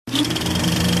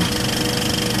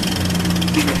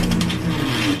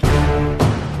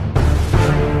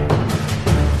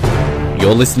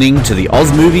You're listening to the Oz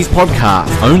Movies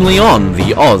Podcast, only on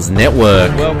the Oz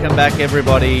Network. Welcome back,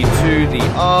 everybody, to the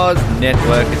Oz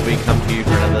Network as we come to you for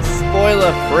another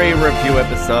spoiler-free review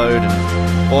episode.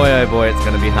 And boy, oh boy, it's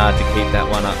going to be hard to keep that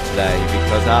one up today,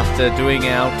 because after doing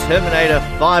our Terminator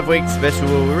 5-week special,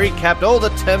 we recapped all the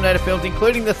Terminator films,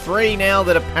 including the 3 now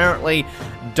that apparently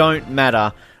don't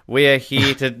matter. We are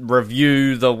here to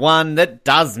review the one that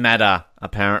does matter,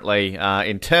 apparently,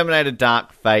 in Terminator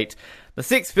Dark Fate. The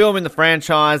 6th film in the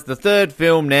franchise, the 3rd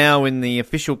film now in the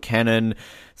official canon.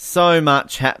 So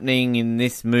much happening in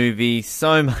this movie,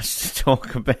 so much to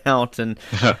talk about, and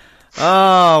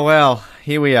oh, well,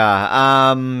 here we are.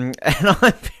 And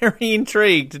I'm very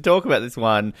intrigued to talk about this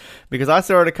one, because I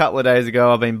saw it a couple of days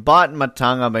ago. I've been biting my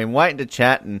tongue, I've been waiting to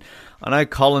chat, and I know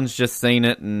Colin's just seen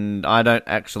it, and I don't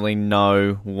actually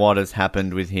know what has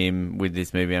happened with him with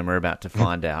this movie, and we're about to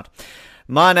find out.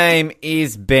 My name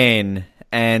is Ben,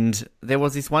 and there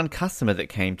was this one customer that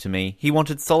came to me. He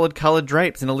wanted solid coloured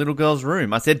drapes in a little girl's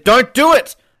room. I said, don't do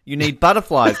it! You need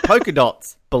butterflies, polka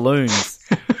dots, balloons.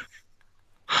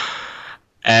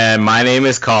 And my name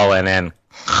is Colin, and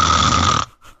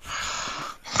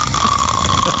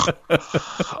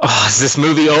is this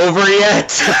movie over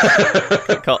yet?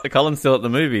 Colin's still at the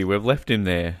movie. We've left him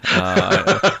there.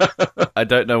 I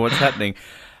don't know what's happening.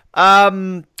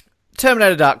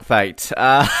 Terminator Dark Fate.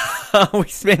 We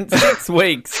spent 6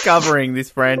 weeks covering this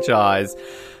franchise,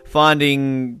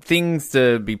 finding things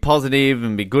to be positive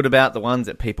and be good about, the ones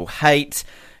that people hate.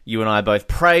 You and I both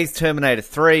praised Terminator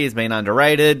 3 as being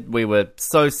underrated. We were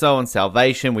so-so on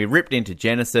Salvation. We ripped into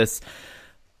Genisys.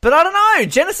 But I don't know,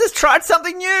 Genisys tried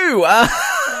something new.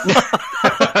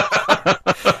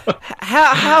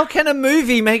 How can a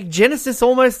movie make Genisys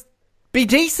almost be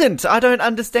decent? I don't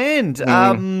understand.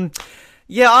 I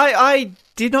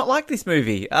did not like this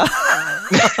movie. And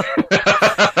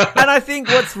I think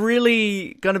what's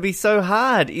really going to be so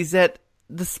hard is that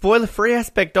the spoiler-free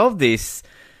aspect of this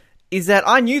is that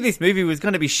I knew this movie was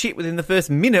going to be shit within the first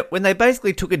minute when they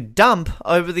basically took a dump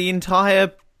over the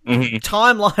entire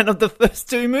timeline of the first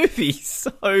 2 movies.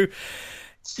 So,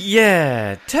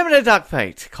 yeah. Terminator Dark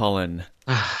Fate, Colin.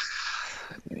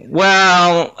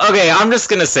 Well, okay, I'm just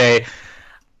going to say,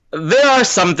 there are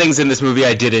some things in this movie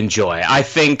I did enjoy. I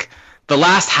think the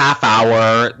last half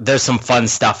hour, there's some fun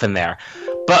stuff in there.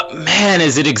 But man,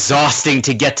 is it exhausting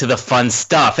to get to the fun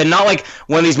stuff. And not like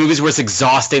one of these movies where it's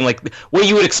exhausting, like what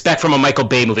you would expect from a Michael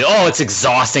Bay movie. Oh, it's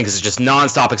exhausting because it's just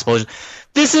nonstop explosion.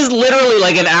 This is literally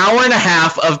like an hour and a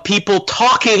half of people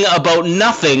talking about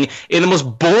nothing in the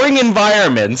most boring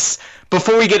environments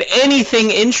before we get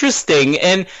anything interesting.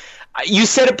 And you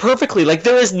said it perfectly. Like,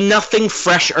 there is nothing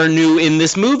fresh or new in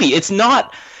this movie. It's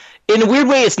not, in a weird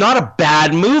way, it's not a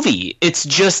bad movie. It's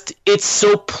just, it's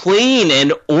so plain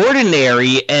and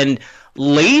ordinary and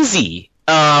lazy.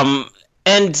 And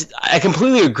I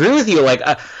completely agree with you. Like,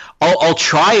 I'll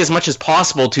try as much as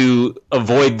possible to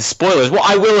avoid spoilers. Well,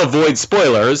 I will avoid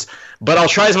spoilers, but I'll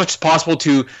try as much as possible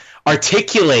to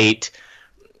articulate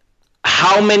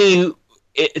how many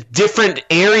different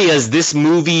areas this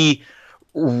movie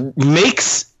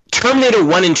makes Terminator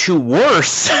 1 and 2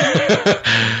 worse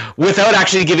without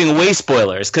actually giving away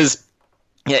spoilers, because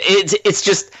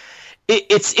it's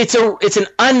an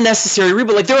unnecessary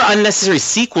reboot. Like, there are unnecessary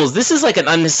sequels. This is like an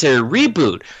unnecessary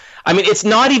reboot. I mean, it's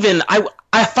not even,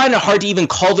 I find it hard to even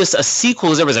call this a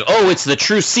sequel, as everyone's like, oh, it's the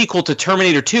true sequel to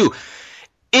Terminator 2.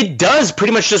 It does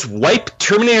pretty much just wipe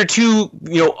Terminator 2,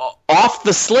 off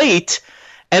the slate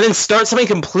and then start something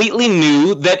completely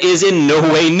new that is in no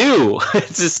way new.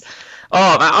 It's just,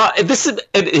 this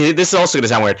is also going to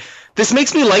sound weird. This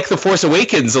makes me like The Force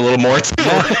Awakens a little more, too,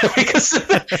 because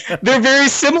they're very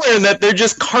similar in that they're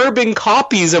just carbon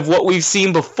copies of what we've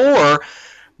seen before,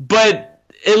 but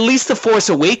at least The Force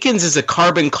Awakens is a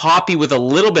carbon copy with a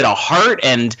little bit of heart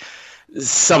and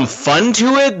some fun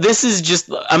to it. This is just,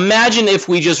 imagine if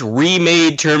we just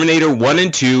remade Terminator 1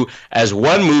 and 2 as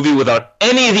one movie without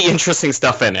any of the interesting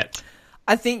stuff in it.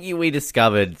 I think we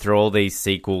discovered through all these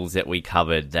sequels that we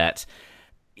covered that,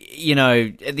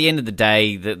 at the end of the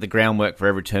day, the groundwork for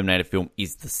every Terminator film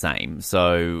is the same.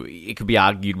 So it could be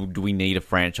argued, do we need a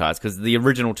franchise? Because the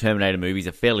original Terminator movie is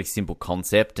a fairly simple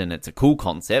concept, and it's a cool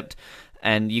concept.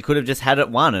 And you could have just had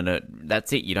it one, and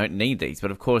that's it. You don't need these.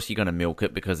 But of course, you're going to milk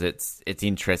it because it's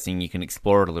interesting. You can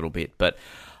explore it a little bit. But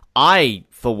I,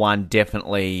 for one,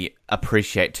 definitely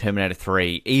appreciate Terminator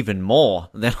 3 even more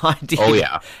than I did. Oh,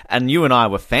 yeah. And you and I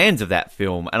were fans of that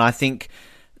film. And I think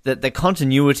that the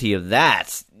continuity of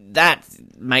that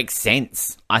makes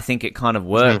sense. I think it kind of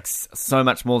works so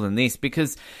much more than this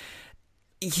because,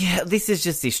 this is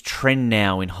just this trend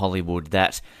now in Hollywood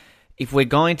that if we're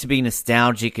going to be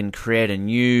nostalgic and create a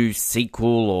new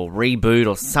sequel or reboot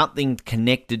or something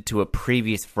connected to a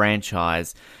previous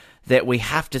franchise, that we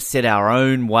have to set our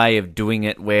own way of doing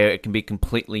it where it can be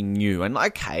completely new. And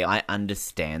okay, I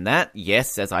understand that.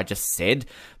 Yes, as I just said,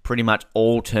 pretty much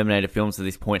all Terminator films at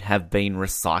this point have been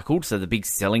recycled. So the big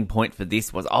selling point for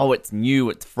this was, oh, it's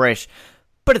new, it's fresh.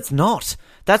 But it's not.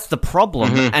 That's the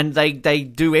problem. And they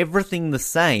do everything the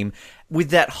same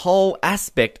with that whole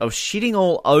aspect of shitting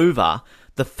all over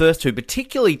the first two,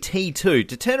 particularly T2.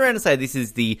 To turn around and say this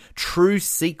is the true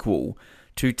sequel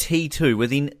to T2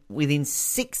 within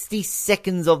 60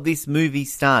 seconds of this movie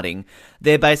starting,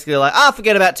 they're basically like,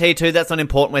 forget about T2, that's not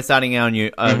important, we're starting our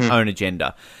new own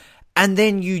agenda. And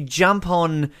then you jump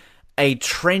on a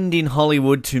trend in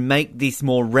Hollywood to make this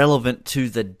more relevant to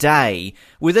the day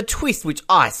with a twist which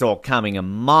I saw coming a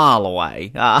mile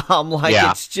away.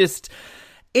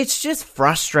 It's just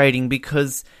frustrating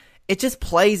because it just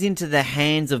plays into the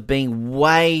hands of being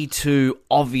way too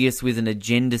obvious with an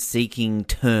agenda-seeking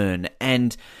turn.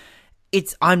 And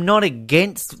I'm not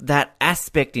against that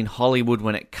aspect in Hollywood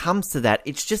when it comes to that.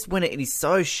 It's just when it is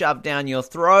so shoved down your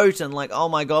throat and like, oh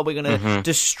my God, we're going to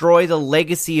destroy the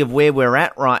legacy of where we're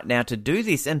at right now to do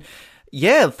this. And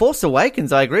yeah, Force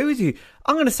Awakens, I agree with you.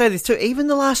 I'm going to say this too. Even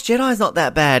The Last Jedi is not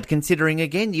that bad, considering,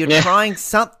 again, you're trying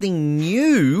something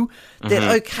new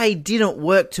that, okay, didn't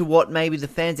work to what maybe the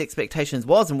fans' expectations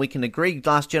was, and we can agree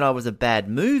Last Jedi was a bad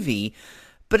movie,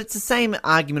 but it's the same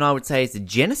argument I would say as the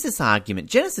Genisys argument.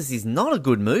 Genisys is not a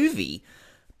good movie,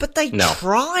 but they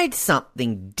tried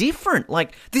something different.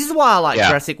 Like, this is why I like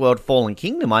Jurassic World Fallen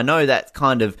Kingdom. I know that's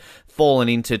kind of fallen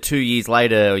into 2 years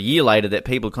later, a year later, that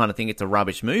people kind of think it's a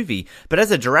rubbish movie. But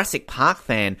as a Jurassic Park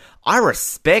fan, I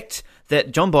respect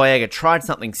that John Boyega tried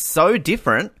something so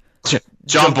different.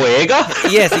 John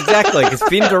Boyega? Yes, exactly, because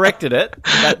Finn directed it.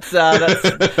 That's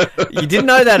you didn't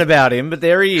know that about him, but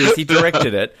there he is. He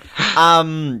directed it.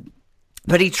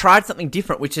 But he tried something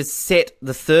different, which has set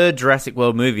the third Jurassic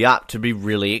World movie up to be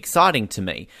really exciting to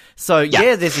me. So,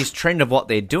 yeah, there's this trend of what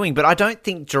they're doing, but I don't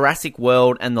think Jurassic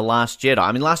World and The Last Jedi...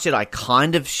 I mean, Last Jedi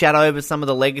kind of shadow over some of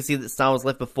the legacy that Star Wars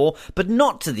left before, but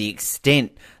not to the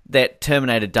extent that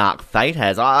Terminator Dark Fate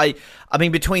has. I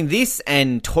mean, between this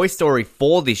and Toy Story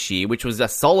 4 this year, which was a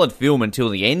solid film until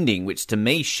the ending, which to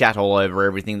me shat all over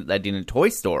everything that they did in Toy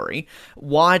Story,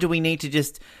 why do we need to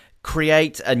just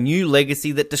create a new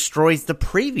legacy that destroys the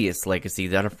previous legacy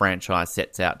that a franchise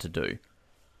sets out to do?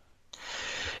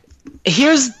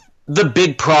 Here's the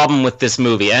big problem with this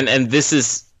movie, and this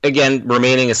is, again,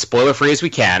 remaining as spoiler-free as we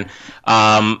can.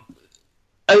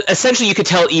 Essentially, you could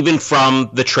tell even from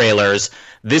the trailers,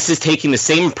 this is taking the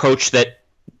same approach that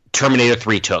Terminator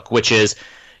 3 took, which is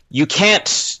you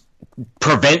can't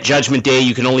prevent Judgment Day,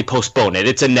 you can only postpone it.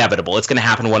 It's inevitable. It's going to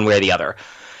happen one way or the other.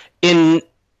 In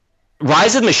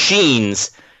Rise of Machines,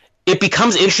 it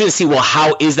becomes interesting to see, well,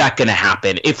 how is that going to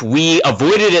happen? If we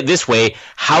avoided it this way,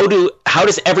 how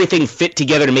does everything fit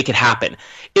together to make it happen?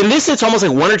 In this, it's almost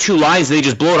like one or two lines, they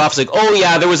just blow it off. It's like, oh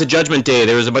yeah, there was a Judgment Day,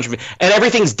 there was a bunch of... And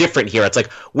everything's different here. It's like,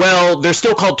 well, they're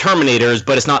still called Terminators,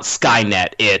 but it's not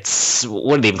Skynet. It's,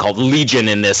 what are they even called? Legion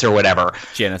in this or whatever.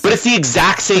 Genisys. But it's the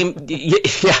exact same... but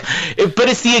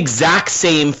it's the exact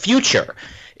same future.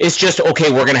 It's just,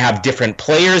 okay, we're going to have different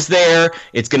players there.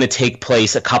 It's going to take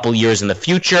place a couple years in the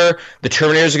future. The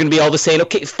Terminators are going to be all the same.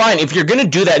 Okay, fine. If you're going to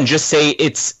do that and just say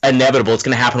it's inevitable, it's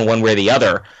going to happen one way or the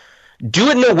other, do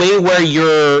it in a way where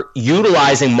you're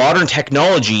utilizing modern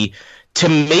technology to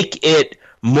make it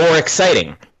more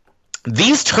exciting.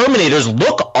 These Terminators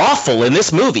look awful in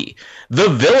this movie. The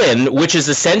villain, which is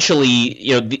essentially,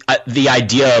 the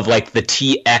idea of like the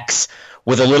TX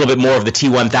with a little bit more of the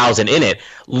T-1000 in it,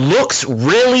 looks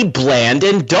really bland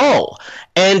and dull.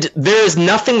 And there is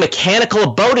nothing mechanical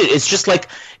about it. It's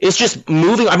just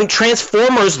moving. I mean,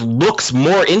 Transformers looks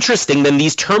more interesting than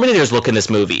these Terminators look in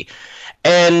this movie.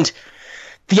 And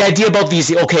the idea about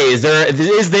these, okay, is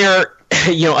there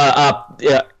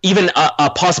even a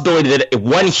possibility that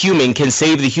one human can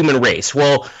save the human race?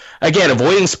 Well, again,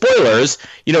 avoiding spoilers,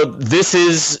 this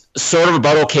is sort of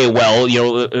about, okay, well,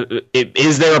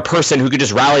 is there a person who could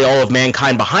just rally all of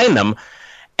mankind behind them?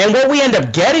 And what we end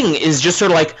up getting is just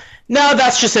sort of like, no,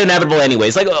 that's just inevitable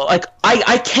anyways. Like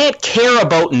I can't care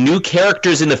about new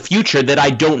characters in the future that I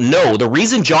don't know. The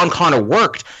reason John Connor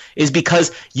worked is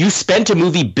because you spent a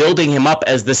movie building him up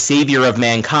as the savior of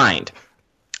mankind.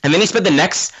 And then you spent the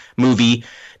next movie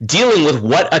dealing with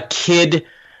what a kid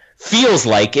feels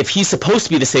like if he's supposed to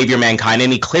be the savior of mankind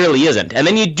and he clearly isn't. And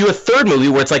then you do a third movie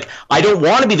where it's like, I don't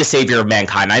want to be the savior of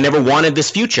mankind. I never wanted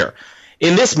this future.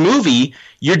 In this movie,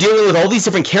 you're dealing with all these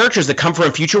different characters that come from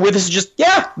a future where this is just,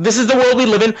 this is the world we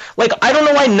live in. Like, I don't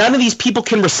know why none of these people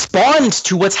can respond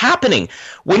to what's happening.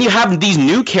 When you have these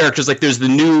new characters, like there's the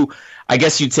new, I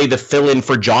guess you'd say the fill-in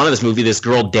for John in this movie, this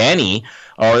girl Danny,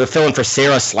 or the fill-in for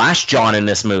Sarah/John in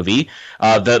this movie,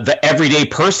 the everyday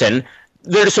person.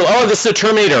 They're just this is a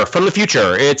Terminator from the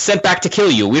future. It's sent back to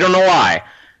kill you. We don't know why.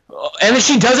 And then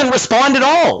she doesn't respond at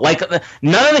all. Like,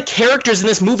 none of the characters in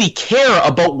this movie care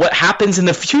about what happens in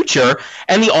the future,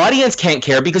 and the audience can't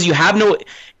care because you have no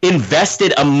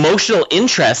invested emotional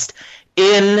interest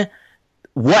in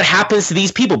what happens to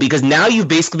these people, because now you've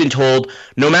basically been told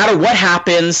no matter what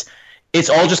happens, it's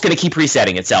all just going to keep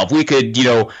resetting itself. We could,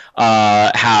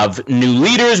 have new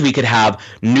leaders. We could have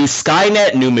new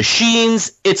Skynet, new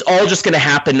machines. It's all just going to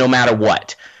happen no matter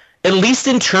what. At least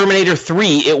in Terminator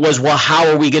 3, it was, well, how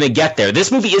are we going to get there?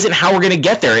 This movie isn't how we're going to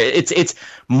get there. It's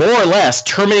more or less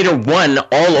Terminator 1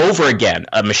 all over again.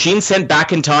 A machine sent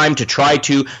back in time to try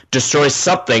to destroy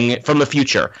something from the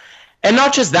future. And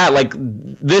not just that, like,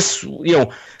 this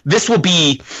will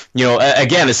be,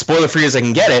 again, as spoiler-free as I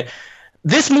can get it,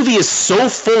 this movie is so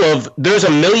full of, there's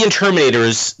a million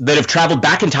Terminators that have traveled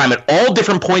back in time at all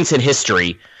different points in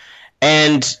history.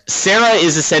 And Sarah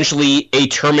is essentially a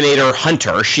Terminator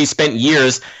hunter. She spent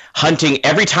years hunting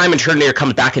every time a Terminator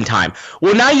comes back in time.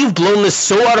 Well, now you've blown this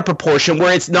so out of proportion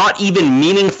where it's not even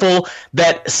meaningful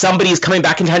that somebody is coming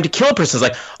back in time to kill a person.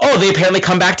 It's like, oh, they apparently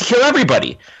come back to kill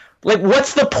everybody. Like,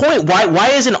 what's the point? Why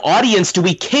as an audience do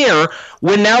we care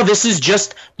when now this is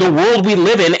just the world we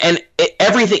live in, and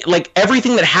everything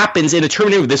that happens in a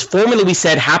Terminator, this formula we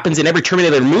said happens in every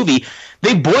Terminator movie,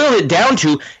 they boil it down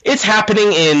to it's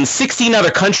happening in 16 other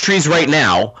countries right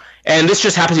now, and this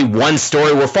just happens to be one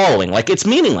story we're following. Like, it's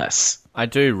meaningless. I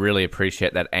do really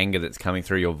appreciate that anger that's coming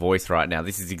through your voice right now.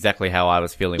 This is exactly how I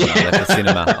was feeling when I left the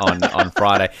cinema on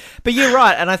Friday. But you're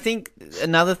right, and I think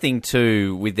another thing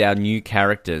too with our new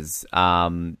characters,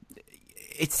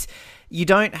 it's you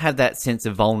don't have that sense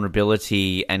of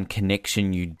vulnerability and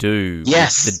connection you do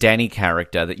with the Danny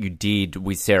character that you did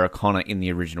with Sarah Connor in the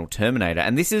original Terminator.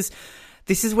 And this is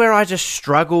where I just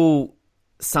struggle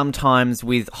sometimes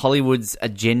with Hollywood's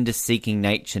agenda-seeking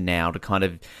nature now to kind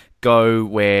of go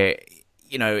where,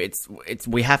 it's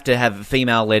we have to have a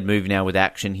female-led movie now with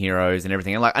action heroes and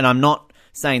everything. And I'm not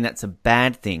saying that's a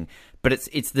bad thing, but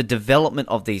it's the development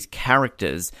of these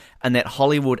characters and that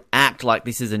Hollywood act like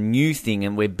this is a new thing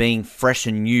and we're being fresh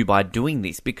and new by doing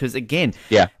this. Because again,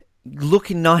 look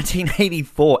in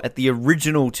 1984 at the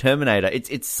original Terminator.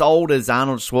 It's sold as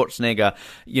Arnold Schwarzenegger,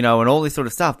 and all this sort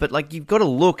of stuff. But like, you've got to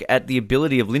look at the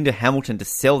ability of Linda Hamilton to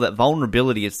sell that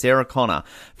vulnerability of Sarah Connor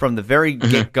from the very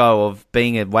get-go of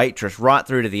being a waitress right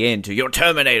through to the end to "you're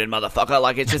terminated, motherfucker."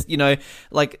 Like, it's just,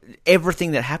 like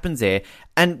everything that happens there.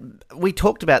 And we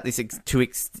talked about this to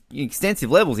extensive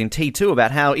levels in T2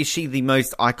 about how is she the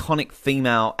most iconic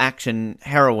female action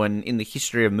heroine in the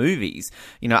history of movies,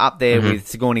 up there with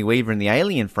Sigourney Weaver in the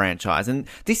Alien franchise. And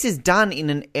this is done in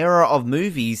an era of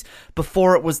movies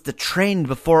before it was the trend,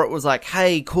 before it was like,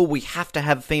 hey, cool, we have to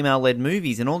have female-led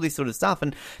movies and all this sort of stuff.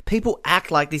 And people act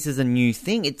like this is a new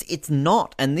thing. It's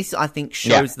not. And this, I think,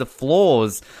 shows the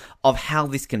flaws of how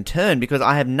this can turn, because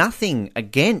I have nothing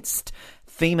against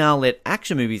female-led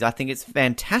action movies. I think it's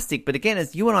fantastic. But again,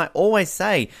 as you and I always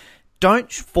say,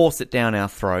 don't force it down our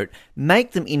throat.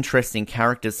 Make them interesting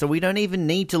characters so we don't even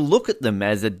need to look at them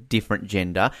as a different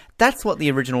gender. That's what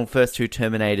the original first two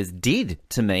Terminators did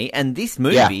to me. And this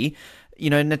movie,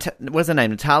 what's her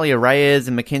name? Natalia Reyes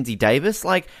and Mackenzie Davis,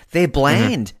 like, they're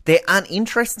bland. They're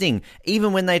uninteresting.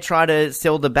 Even when they try to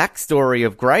sell the backstory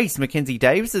of Grace, Mackenzie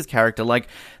Davis's character, like,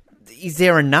 is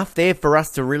there enough there for us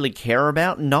to really care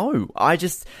about? No. I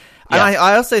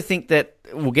also think that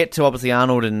we'll get to obviously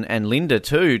Arnold and Linda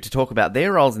too to talk about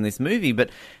their roles in this movie, but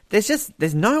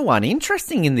there's no one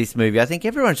interesting in this movie. I think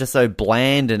everyone's just so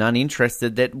bland and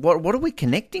uninterested that what are we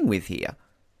connecting with here?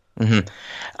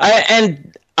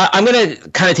 And I'm going to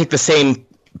kind of take the same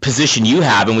position you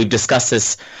have, and we've discussed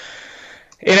this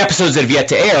in episodes that have yet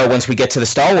to air. Once we get to the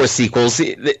Star Wars sequels,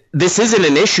 this isn't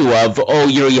an issue of,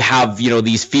 you have,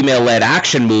 these female-led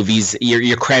action movies,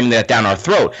 you're cramming that down our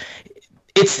throat.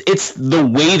 It's the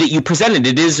way that you present it.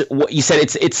 It is what you said.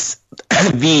 It's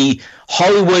the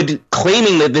Hollywood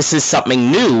claiming that this is something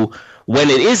new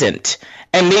when it isn't.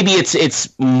 and maybe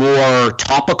it's more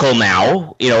topical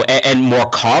now, and more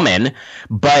common.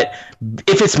 But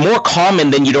if it's more common,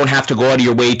 then you don't have to go out of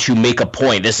your way to make a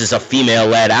point. This is a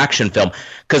female-led action film.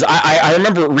 Because I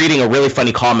remember reading a really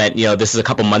funny comment, this is a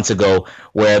couple months ago,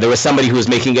 where there was somebody who was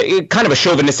making kind of a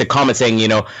chauvinistic comment saying,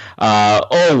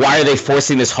 why are they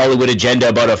forcing this Hollywood agenda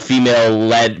about a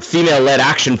female-led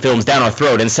action films down our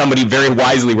throat? And somebody very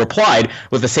wisely replied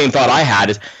with the same thought I had,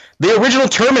 is the original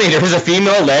Terminator is a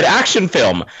female-led action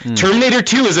film. Terminator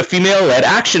 2 is a female-led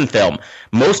action film.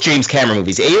 Most James Cameron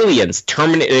movies, Aliens,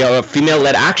 Terminator, a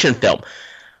female-led action film.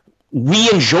 We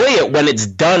enjoy it when it's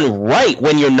done right,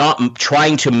 when you're not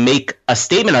trying to make a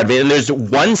statement out of it. And there's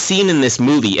one scene in this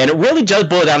movie, and it really does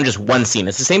boil down to just one scene.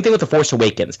 It's the same thing with The Force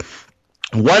Awakens.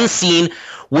 One scene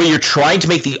where you're trying to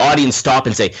make the audience stop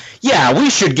and say, yeah, we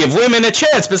should give women a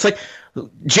chance. But it's like,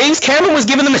 James Cameron was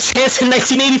giving them a chance in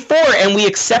 1984, and we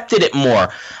accepted it more.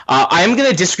 I am going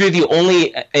to disagree with you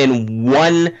only in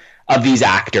one of these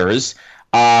actors,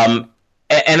 and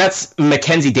that's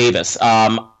Mackenzie Davis.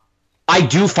 I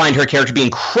do find her character to be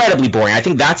incredibly boring. I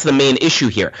think that's the main issue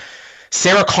here.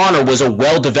 Sarah Connor was a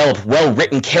well-developed,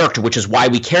 well-written character, which is why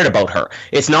we cared about her.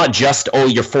 It's not just,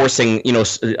 you're forcing,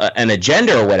 an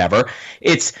agenda or whatever.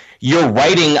 It's you're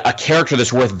writing a character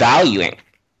that's worth valuing.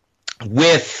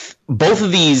 With both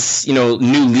of these, new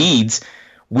leads,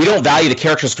 we don't value the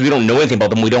characters because we don't know anything about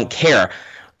them. We don't care.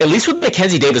 At least with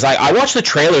Mackenzie Davis, I watched the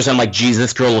trailers and I'm like, geez,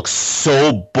 this girl looks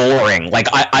so boring. Like,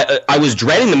 I was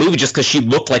dreading the movie just because she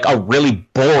looked like a really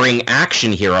boring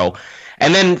action hero.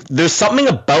 And then there's something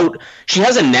about, she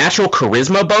has a natural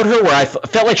charisma about her where I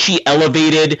felt like she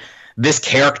elevated this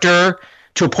character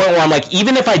to a point where I'm like,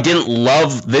 even if I didn't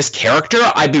love this character,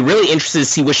 I'd be really interested to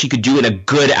see what she could do in a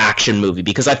good action movie,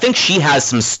 because I think she has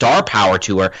some star power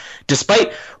to her.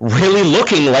 Despite really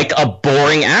looking like a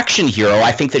boring action hero,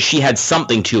 I think that she had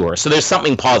something to her. So there's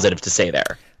something positive to say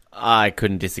there. I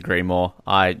couldn't disagree more.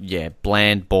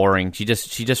 Bland, boring. She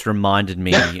just reminded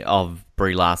me of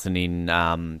Brie Larson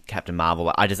in Captain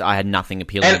Marvel. I had nothing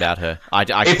appealing about her. I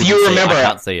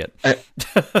can't see it.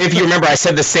 If you remember, I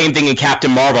said the same thing in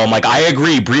Captain Marvel. I'm like, I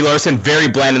agree, Brie Larson very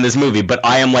bland in this movie, but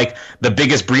I am like the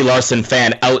biggest Brie Larson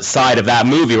fan outside of that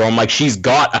movie. Where I'm like, she's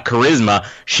got a charisma.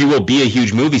 She will be a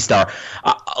huge movie star.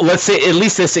 Let's say at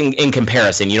least this in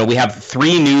comparison. We have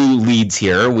 3 new leads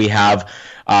here. We have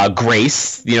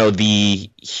Grace, the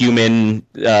human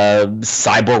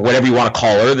cyborg, whatever you want to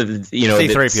call her.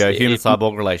 C-3PO,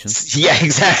 human-cyborg relations. Yeah,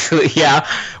 exactly. Yeah,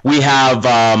 we have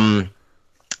I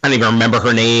don't even remember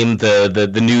her name.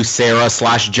 The new Sarah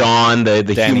 / John, the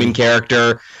human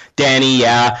character, Danny.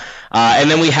 Yeah, and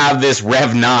then we have this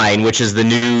Rev 9, which is the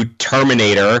new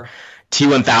Terminator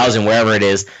T-1000, wherever it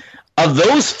is. Of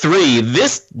those 3,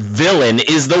 this villain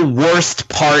is the worst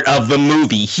part of the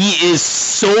movie. He is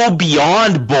so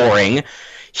beyond boring.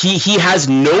 He has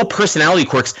no personality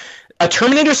quirks. A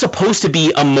Terminator is supposed to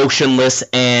be emotionless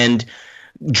and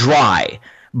dry,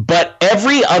 but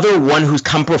every other one who's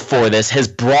come before this has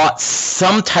brought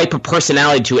some type of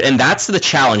personality to it, and that's the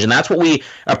challenge, and that's what we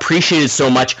appreciated so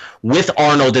much with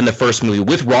Arnold in the first movie,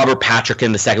 with Robert Patrick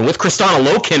in the second, with Kristanna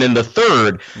Loken in the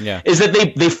third, is that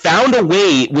they found a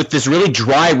way with this really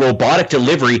dry robotic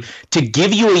delivery to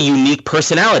give you a unique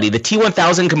personality. The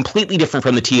T-1000 completely different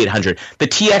from the T-800. The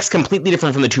TX completely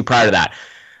different from the 2 prior to that.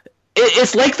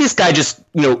 It's like this guy just,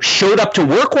 showed up to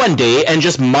work one day and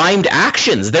just mimed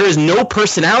actions. There is no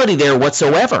personality there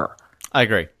whatsoever. I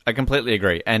agree. I completely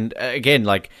agree. And again,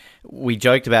 like, we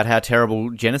joked about how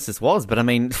terrible Genisys was, but I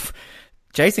mean,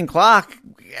 Jason Clarke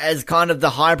as kind of the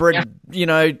hybrid,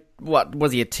 what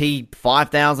was he, a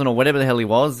T-5000 or whatever the hell he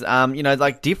was,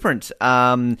 different.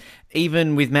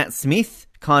 Even with Matt Smith,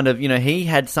 kind of, he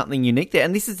had something unique there.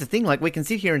 And this is the thing, like, we can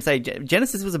sit here and say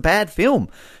Genisys was a bad film.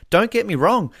 Don't get me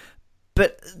wrong.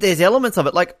 But there's elements of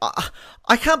it. Like,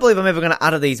 I can't believe I'm ever going to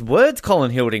utter these words, Colin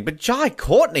Hilding, but Jai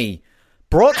Courtney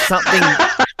brought something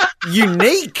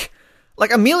unique.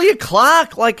 Like, Emilia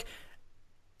Clarke, like,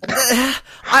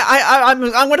 I'm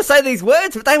going to say these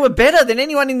words, but they were better than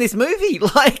anyone in this movie.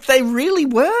 Like, they really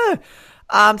were.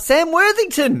 Sam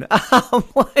Worthington,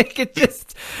 like, it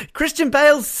just, Christian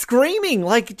Bale's screaming,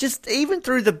 like, just even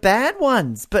through the bad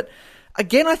ones. But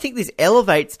again, I think this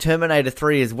elevates Terminator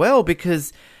 3 as well,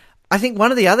 because I think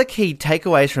one of the other key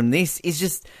takeaways from this is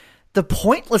just the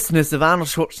pointlessness of Arnold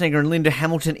Schwarzenegger and Linda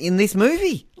Hamilton in this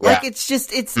movie. Like,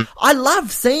 I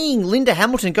love seeing Linda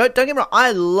Hamilton go. Don't get me wrong,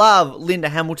 I love Linda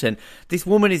Hamilton. This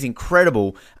woman is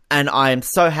incredible, and I am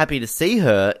so happy to see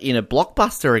her in a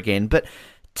blockbuster again. But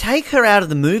take her out of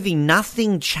the movie,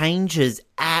 nothing changes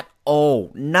at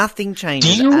all. Nothing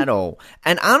changes at all.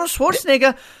 And Arnold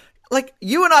Schwarzenegger, like,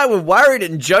 you and I were worried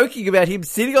and joking about him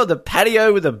sitting on the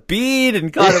patio with a beard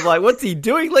and kind of like, what's he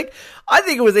doing? Like, I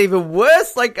think it was even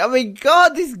worse. Like, I mean,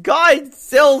 God, this guy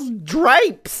sells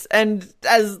drapes and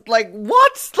as, like,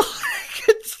 what? Like,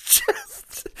 it's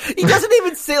just, he doesn't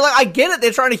even see, like, I get it,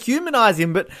 they're trying to humanize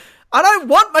him, but I don't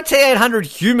want my T-800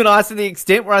 humanized to the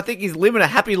extent where I think he's living a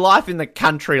happy life in the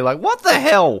country. Like, what the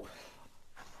hell?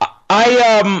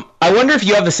 I wonder if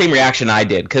you have the same reaction I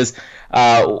did, because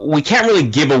we can't really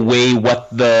give away what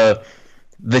the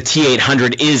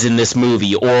T-800 is in this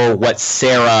movie or what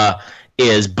Sarah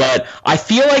is, but I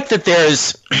feel like that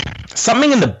there's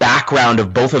something in the background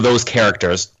of both of those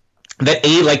characters that,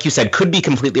 like you said, could be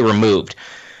completely removed.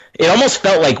 It almost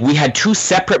felt like we had two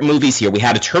separate movies here. We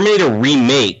had a Terminator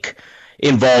remake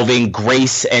involving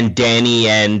Grace and Danny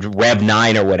and Rev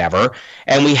 9 or whatever,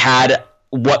 and we had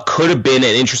what could have been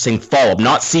an interesting follow-up,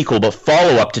 not sequel, but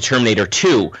follow-up to Terminator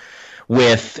 2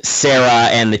 with Sarah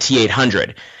and the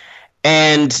T-800.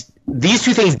 And these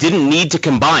two things didn't need to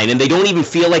combine, and they don't even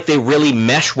feel like they really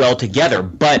mesh well together.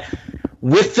 But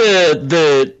with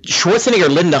the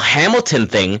Schwarzenegger-Linda Hamilton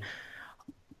thing,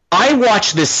 I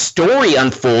watched this story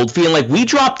unfold feeling like we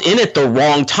dropped in at the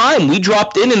wrong time. We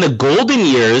dropped in the golden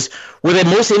years where the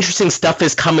most interesting stuff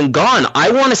has come and gone.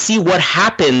 I want to see what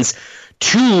happens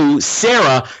to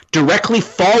Sarah directly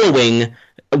following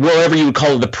whatever you would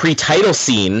call it, the pre-title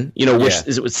scene, which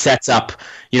sets up,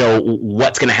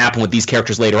 what's going to happen with these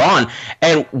characters later on,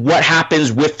 and what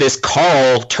happens with this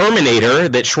Carl Terminator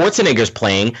that Schwarzenegger's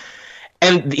playing.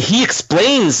 And he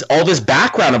explains all this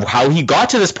background of how he got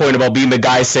to this point about being the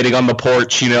guy sitting on the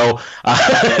porch,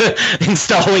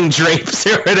 installing drapes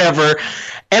or whatever.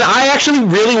 And I actually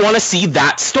really want to see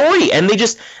that story. And they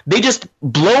just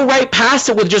blow right past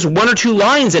it with just one or two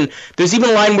lines. And there's even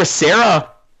a line where Sarah,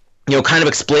 kind of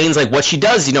explains like what she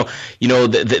does.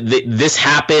 This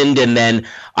happened, and then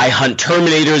I hunt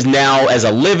Terminators now as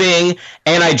a living,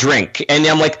 and I drink. And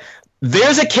I'm like,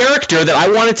 there's a character that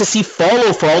I wanted to see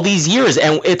follow for all these years,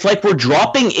 and it's like we're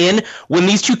dropping in when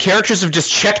these two characters have just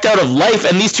checked out of life,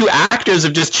 and these two actors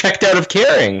have just checked out of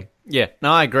caring. Yeah,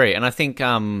 no, I agree, and I think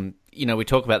we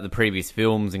talk about the previous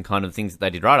films and kind of things that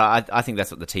they did right. I think that's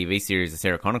what the TV series, the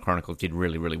Sarah Connor Chronicles, did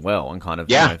really, really well, and kind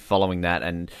of following that,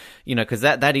 and because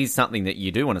that is something that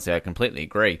you do want to see. I completely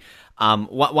agree.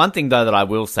 One thing though that I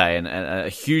will say, and a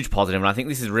huge positive, and I think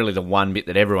this is really the one bit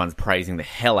that everyone's praising the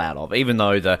hell out of, even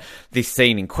though this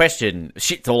scene in question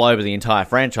shits all over the entire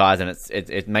franchise, and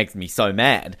it makes me so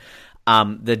mad.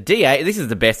 The de this is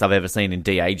the best I've ever seen in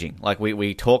de-aging. Like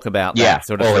we talk about that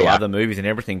sort of through other movies and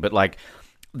everything, but like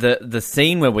the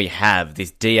scene where we have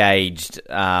this de-aged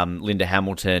Linda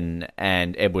Hamilton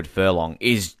and Edward Furlong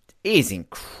is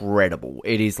incredible.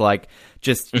 It is like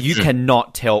just you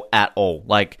cannot tell at all.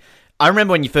 Like I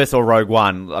remember when you first saw Rogue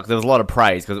One, like there was a lot of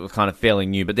praise because it was kind of fairly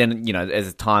new, but then,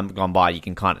 as time gone by, you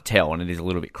can kind of tell, and it is a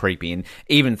little bit creepy. And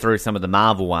even through some of the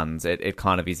Marvel ones, it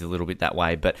kind of is a little bit that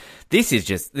way. But this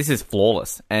is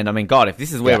flawless. And I mean, God, if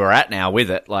this is where we're at now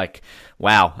with it, like,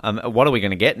 wow, what are we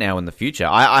going to get now in the future?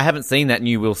 I haven't seen that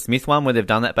new Will Smith one where they've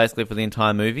done that basically for the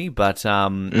entire movie, but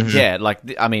I'm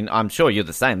sure you're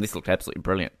the same. This looked absolutely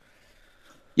brilliant.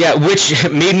 Yeah, which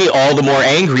made me all the more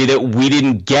angry that we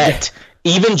didn't get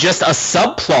even just a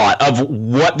subplot of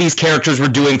what these characters were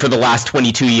doing for the last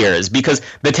 22 years, because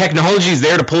the technology is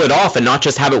there to pull it off and not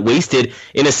just have it wasted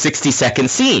in a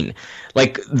 60-second scene.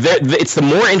 Like, it's the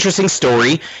more interesting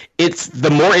story. It's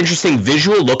the more interesting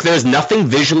visual look. There's nothing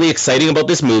visually exciting about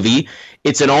this movie.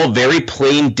 It's in all very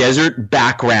plain desert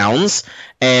backgrounds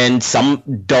and some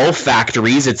dull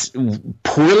factories. It's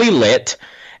poorly lit,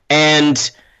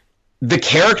 and the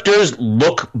characters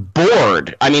look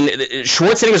bored. I mean,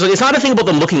 Schwarzenegger's like, it's not a thing about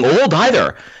them looking old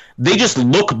either. They just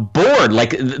look bored.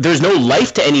 Like, there's no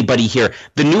life to anybody here.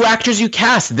 The new actors you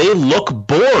cast, they look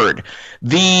bored.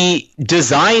 The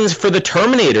designs for the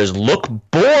Terminators look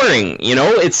boring.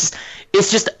 It's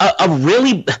just a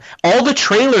really, all the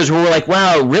trailers were like,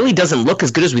 wow, it really doesn't look as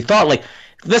good as we thought. Like,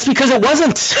 that's because it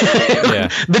wasn't.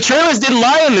 The trailers didn't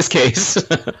lie in this case.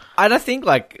 And I think,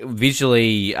 like,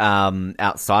 visually,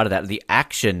 outside of that, the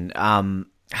action,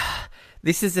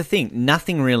 this is the thing.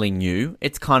 Nothing really new.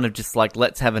 It's kind of just like,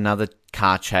 let's have another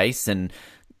car chase and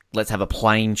let's have a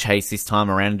plane chase this time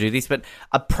around and do this. But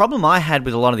a problem I had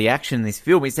with a lot of the action in this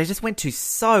film is they just went to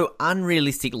so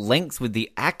unrealistic lengths with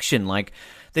the action. Like,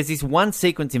 there's this one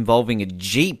sequence involving a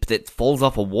Jeep that falls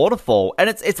off a waterfall, and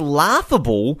it's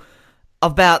laughable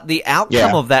about the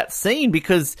outcome of that scene,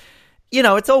 because you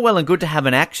know, it's all well and good to have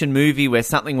an action movie where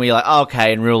something where you're like, oh,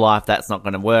 okay, in real life that's not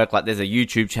going to work. Like, there's a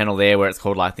YouTube channel there where it's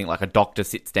called, I think, like a doctor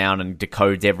sits down and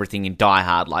decodes everything in Die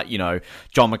Hard. Like, you know,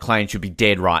 John McClane should be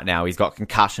dead right now. He's got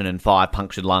concussion and 5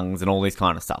 punctured lungs and all this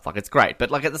kind of stuff. Like, it's great.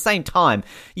 But, like, at the same time,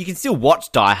 you can still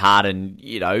watch Die Hard and,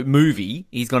 you know, movie.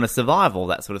 He's going to survive all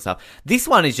that sort of stuff. This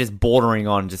one is just bordering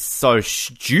on just so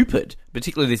stupid,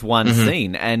 particularly this one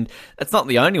scene. And it's not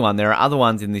the only one. There are other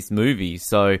ones in this movie.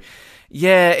 So,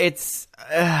 yeah, it's,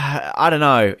 I don't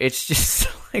know. It's just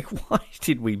like, why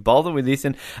did we bother with this?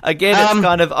 And again, it's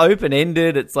kind of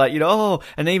open-ended. It's like, you know, oh,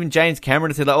 and even James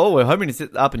Cameron said, like, oh, we're hoping to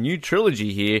set up a new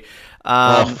trilogy here.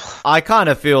 I kind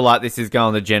of feel like this is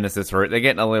going the Genisys route.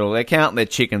 They're counting their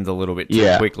chickens a little bit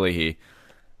too quickly here.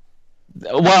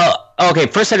 Well, okay,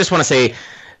 first I just want to say,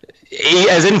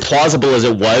 as implausible as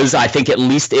it was, I think at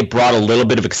least it brought a little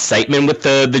bit of excitement with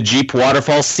the Jeep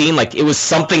waterfall scene. Like, it was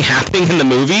something happening in the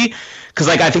movie. Because,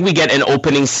 like, I think we get an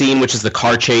opening scene, which is the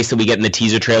car chase that we get in the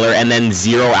teaser trailer, and then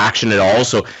zero action at all.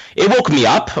 So it woke me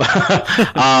up.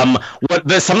 Some of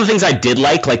the things I did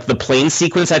like the plane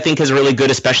sequence, I think, is really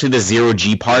good, especially the zero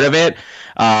G part of it.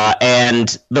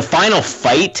 And the final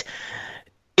fight,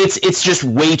 it's just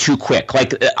way too quick.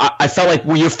 Like, I felt like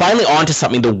you're finally onto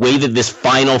something, the way that this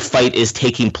final fight is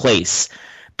taking place.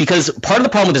 Because part of the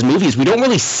problem with this movie is we don't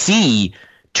really see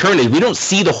Terminator. We don't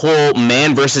see the whole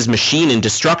man versus machine and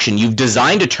destruction. You've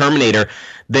designed a Terminator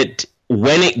that,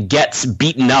 when it gets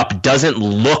beaten up, doesn't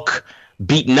look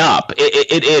beaten up.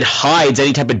 It hides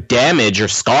any type of damage or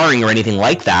scarring or anything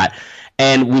like that.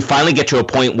 And we finally get to a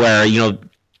point where, you know,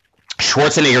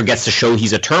 Schwarzenegger gets to show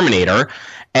he's a Terminator,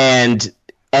 and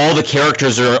all the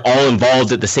characters are all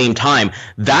involved at the same time.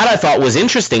 That I thought was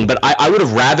interesting, but I would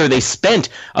have rather they spent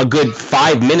a good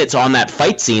 5 minutes on that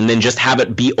fight scene than just have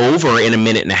it be over in a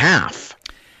minute and a half.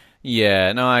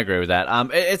 Yeah, no, I agree with that.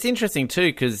 It's interesting too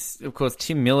because, of course,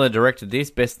 Tim Miller directed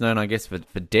this, best known, I guess, for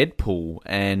Deadpool,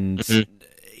 and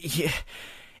yeah,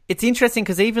 it's interesting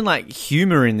because even like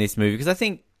humor in this movie, because I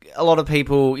think a lot of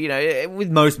people, you know,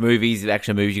 with most movies,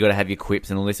 action movies, you got to have your quips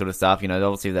and all this sort of stuff. You know,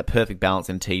 obviously that perfect balance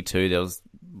in T2. There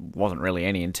wasn't really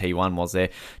any in T1, was there?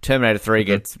 Terminator 3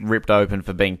 gets ripped open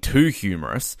for being too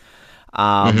humorous.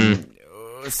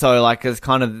 So, like, there's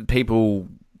kind of people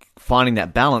finding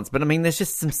that balance. But, I mean, there's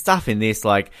just some stuff in this,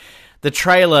 like, the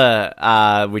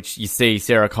trailer, which you see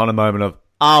Sarah Connor moment of,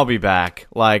 I'll be back.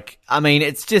 Like, I mean,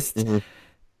 it's just...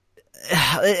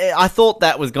 I thought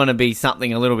that was going to be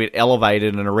something a little bit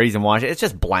elevated and a reason why. It's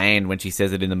just bland when she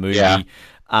says it in the movie. Yeah.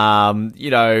 You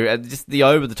know, just the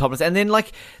over-the-topness. And then,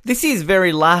 like, this is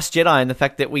very Last Jedi in the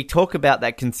fact that we talk about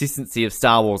that consistency of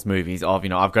Star Wars movies of,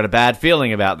 you know, I've got a bad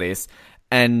feeling about this.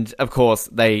 And, of course,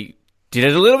 they did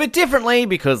it a little bit differently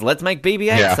because let's make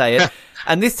BB-8 say it.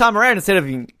 And this time around, instead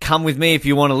of come with me if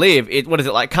you want to live, what is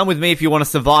it like? Come with me if you want to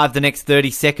survive the next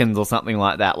 30 seconds or something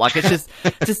like that. Like, it's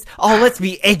just, oh, let's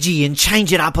be edgy and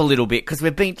change it up a little bit because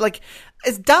we've been, like,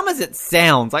 as dumb as it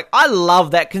sounds, like, I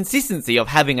love that consistency of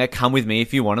having a come with me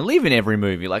if you want to live in every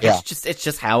movie. Like, it's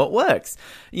just how it works.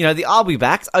 You know, the I'll be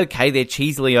backs, okay, they're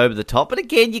cheesily over the top, but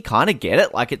again, you kind of get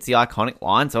it. Like, it's the iconic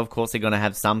line, so of course they're going to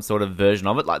have some sort of version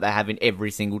of it like they have in every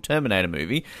single Terminator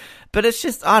movie. But it's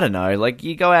just, I don't know, like,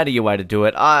 you go out of your way to do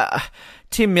it.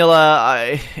 Tim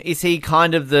Miller, is he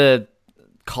kind of the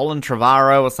Colin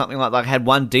Trevorrow or something like that? Had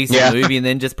one decent movie and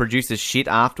then just produces shit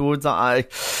afterwards. I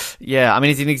mean,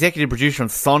 he's an executive producer on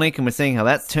Sonic, and we're seeing how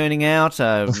that's turning out.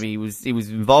 He was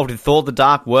involved in Thor: The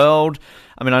Dark World.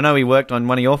 I mean, I know he worked on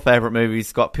one of your favourite movies,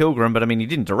 Scott Pilgrim, but I mean, he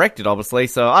didn't direct it, obviously.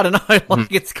 So I don't know.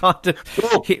 Like, it's kind of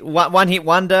one hit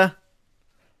wonder.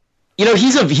 You know,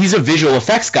 he's a visual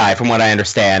effects guy, from what I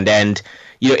understand, and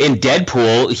you know, in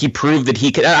Deadpool, he proved that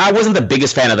he could. I wasn't the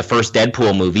biggest fan of the first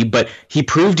Deadpool movie, but he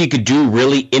proved he could do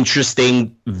really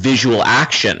interesting visual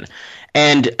action.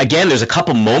 And again, there's a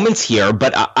couple moments here,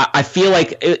 but I feel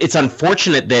like it's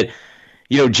unfortunate that,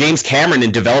 you know, James Cameron,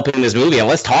 in developing this movie, and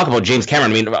let's talk about James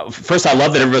Cameron. I mean, first, I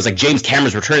love that everyone's like, James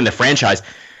Cameron's returning the franchise.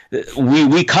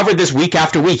 We covered this week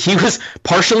after week. He was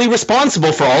partially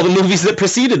responsible for all the movies that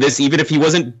preceded this, even if he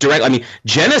wasn't direct. I mean,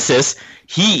 Genisys,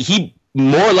 he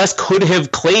more or less could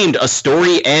have claimed a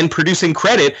story and producing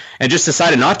credit and just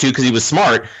decided not to because he was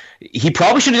smart. He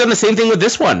probably should have done the same thing with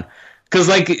this one, because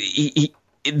like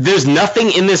there's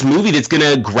nothing in this movie that's going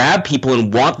to grab people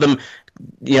and want them,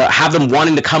 you know, have them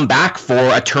wanting to come back for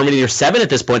a Terminator 7 at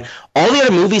this point. All the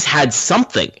other movies had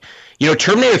something.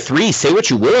 Terminator 3, say what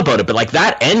you will about it, but like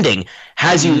that ending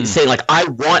has you saying like, I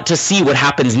want to see what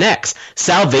happens next.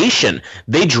 Salvation,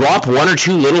 they drop one or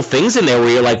two little things in there where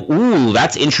you're like, ooh,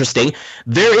 that's interesting.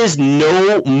 There is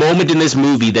no moment in this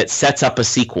movie that sets up a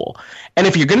sequel. And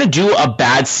if you're going to do a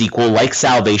bad sequel like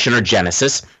Salvation or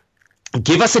Genisys,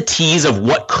 give us a tease of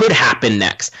what could happen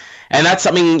next. And that's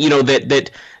something, that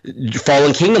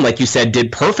Fallen Kingdom, like you said,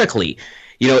 did perfectly.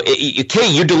 Okay,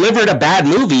 you delivered a bad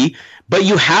movie, but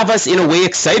you have us in a way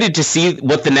excited to see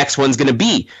what the next one's going to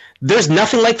be. There's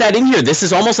nothing like that in here. This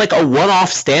is almost like a one-off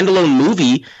standalone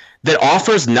movie that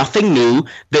offers nothing new,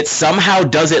 that somehow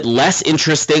does it less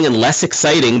interesting and less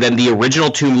exciting than the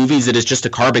original two movies that is just a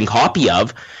carbon copy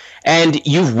of. And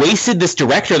you've wasted this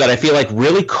director that I feel like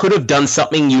really could have done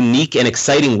something unique and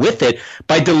exciting with it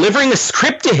by delivering a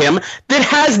script to him that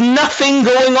has nothing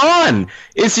going on.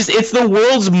 It's the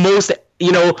world's most,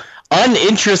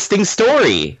 uninteresting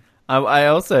story. I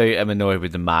also am annoyed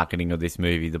with the marketing of this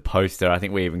movie, the poster. I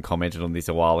think we even commented on this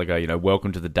a while ago,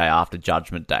 welcome to the day after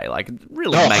Judgment Day. Like, it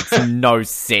really makes no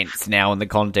sense now in the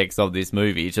context of this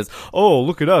movie. It's just, oh,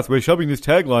 look at us. We're shoving this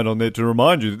tagline on there to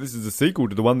remind you that this is a sequel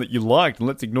to the one that you liked, and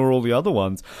let's ignore all the other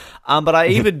ones. But I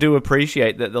even do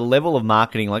appreciate that the level of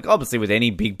marketing, like, obviously with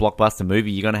any big blockbuster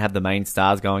movie, you're going to have the main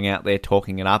stars going out there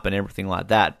talking it up and everything like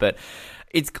that. But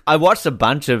I watched a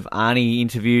bunch of Arnie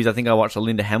interviews. I think I watched a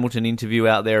Linda Hamilton interview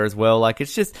out there as well. Like,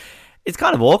 it's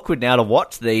kind of awkward now to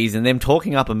watch these and them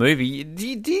talking up a movie. Do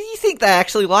you think they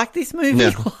actually like this movie?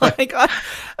 No.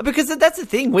 Because that's the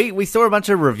thing. We saw a bunch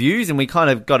of reviews and we kind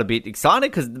of got a bit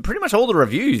excited because pretty much all the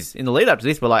reviews in the lead up to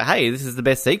this were like, hey, this is the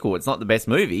best sequel. It's not the best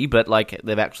movie, but like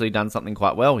they've actually done something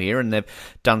quite well here and they've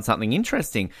done something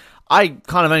interesting. I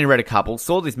kind of only read a couple,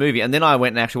 saw this movie, and then I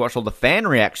went and actually watched all the fan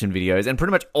reaction videos, and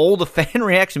pretty much all the fan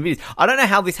reaction videos. I don't know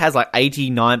how this has like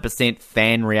 89%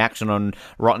 fan reaction on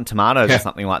Rotten Tomatoes or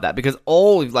something like that, because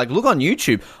look on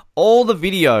YouTube, all the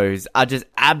videos are just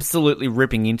absolutely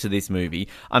ripping into this movie.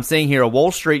 I'm seeing here a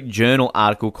Wall Street Journal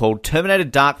article called Terminator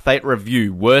Dark Fate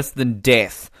Review, Worse Than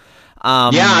Death.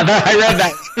 I read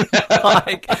that.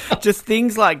 Like, just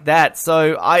things like that.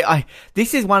 So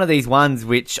this is one of these ones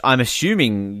which I'm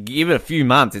assuming, give it a few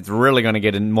months, it's really going to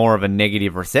get more of a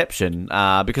negative reception.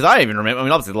 Because I even remember,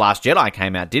 obviously The Last Jedi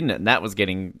came out, didn't it? And that was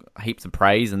getting heaps of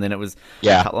praise. And then it was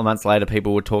a couple of months later,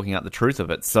 people were talking up the truth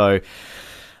of it. So,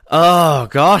 oh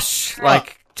gosh,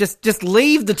 Just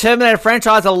leave the Terminator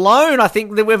franchise alone. I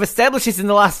think that we've established this in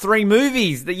the last 3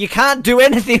 movies, that you can't do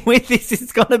anything with this.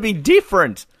 It's going to be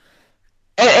different.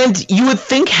 And you would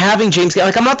think having James,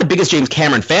 like, I'm not the biggest James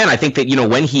Cameron fan. I think that,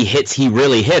 when he hits, he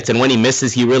really hits. And when he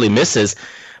misses, he really misses.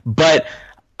 But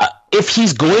if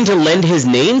he's going to lend his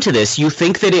name to this, you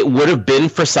think that it would have been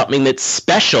for something that's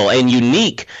special and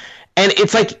unique. And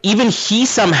it's like even he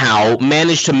somehow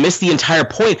managed to miss the entire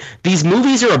point. These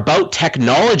movies are about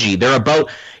technology. They're about,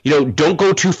 don't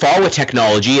go too far with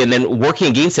technology and then working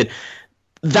against it.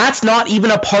 That's not even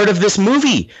a part of this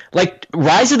movie. Like,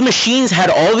 Rise of the Machines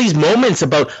had all these moments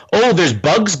about, there's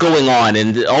bugs going on,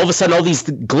 and all of a sudden all these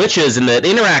glitches, and the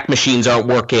interact machines aren't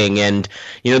working, and,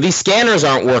 these scanners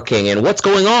aren't working, and what's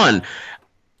going on?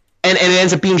 And it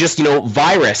ends up being just,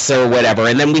 virus or whatever.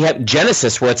 And then we have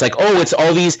Genisys, where it's like, it's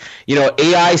all these,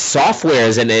 AI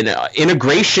softwares and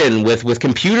integration with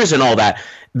computers and all that.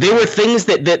 They were things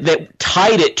that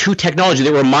tied it to technology.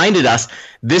 They reminded us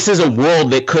this is a world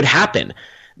that could happen.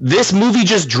 This movie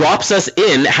just drops us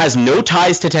in, has no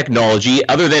ties to technology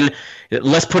other than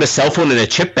let's put a cell phone in a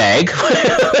chip bag.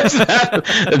 Does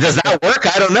that work?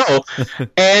 I don't know.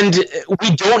 And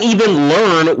we don't even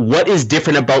learn what is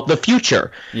different about the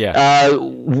future. Yeah.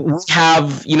 We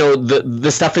have,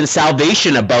 the stuff in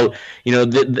Salvation about,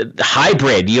 the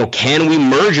hybrid, can we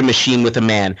merge a machine with a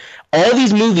man? All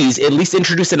these movies at least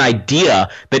introduced an idea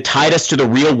that tied us to the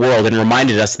real world and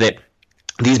reminded us that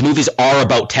these movies are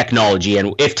about technology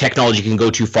and if technology can go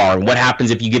too far and what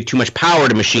happens if you give too much power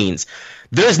to machines.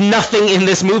 There's nothing in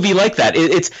this movie like that.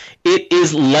 It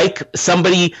is like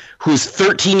somebody who's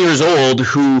 13 years old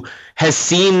who has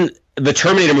seen the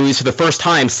Terminator movies for the first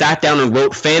time, sat down and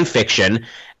wrote fan fiction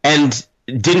and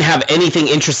didn't have anything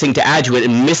interesting to add to it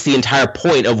and missed the entire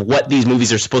point of what these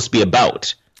movies are supposed to be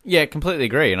about. Yeah, completely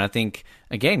agree. And I think,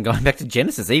 again, going back to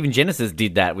Genisys, even Genisys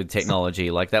did that with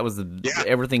technology. Like, that was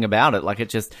everything about it. Like, it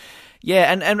just...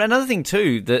 Yeah, and another thing,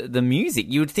 too, the music.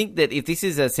 You would think that if this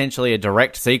is essentially a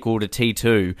direct sequel to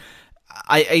T2...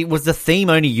 was the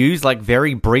theme only used, like,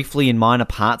 very briefly in minor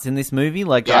parts in this movie?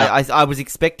 Like, I was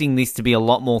expecting this to be a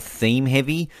lot more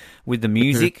theme-heavy with the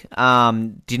music.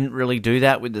 Didn't really do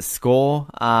that with the score.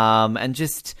 And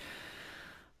just...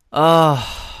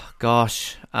 Oh,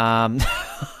 gosh. I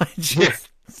just...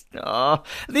 Oh,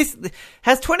 this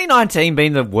has 2019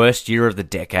 been the worst year of the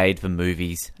decade for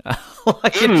movies?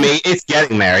 It's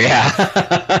getting there,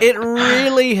 yeah. It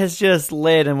really has just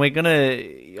led, and we're going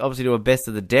to obviously do a best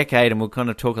of the decade, and we'll kind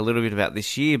of talk a little bit about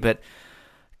this year, but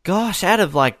gosh, out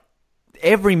of like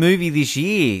every movie this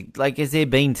year, like has there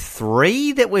been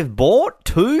 3 that we've bought?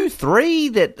 2, 3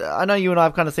 that I know you and I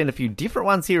have kind of seen a few different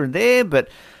ones here and there, but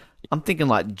I'm thinking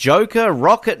like Joker,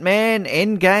 Rocket Man,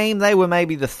 Endgame. They were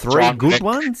maybe the 3 good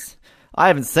ones. I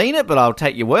haven't seen it, but I'll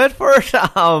take your word for it.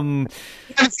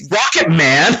 Rocket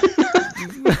Man.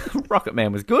 Rocket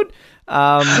Man was good.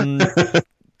 Yeah,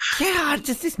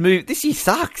 just this year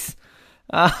sucks.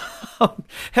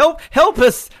 Help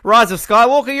us, Rise of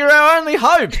Skywalker. You're our only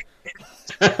hope.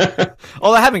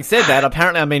 Although having said that,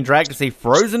 apparently I'm being dragged to see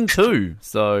Frozen 2.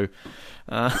 So.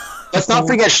 Let's not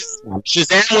forget Shazam.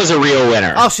 Shazam was a real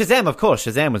winner. Oh, Shazam, of course.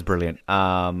 Shazam was brilliant.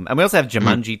 And we also have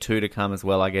Jumanji 2 to come as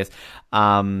well, I guess.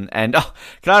 And can I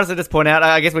also just point out,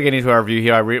 I guess we're getting into our review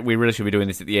here. We really should be doing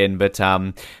this at the end, but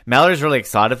Mallory's really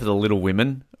excited for the Little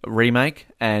Women remake,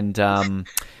 and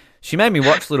she made me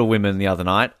watch Little Women the other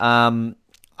night.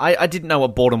 I didn't know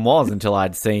what boredom was until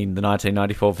I'd seen the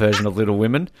 1994 version of Little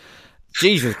Women.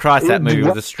 Jesus Christ, that movie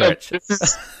was a stretch.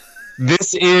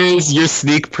 This is your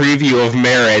sneak preview of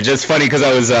Marriage. It's funny because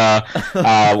I was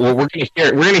we're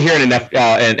gonna hear in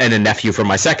a nephew from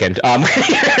my second. We're gonna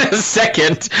hear in a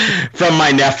second from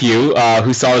my nephew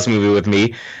who saw this movie with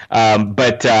me.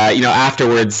 But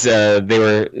afterwards they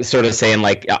were sort of saying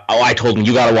like, oh, I told him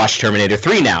you got to watch Terminator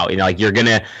 3 now. Like you're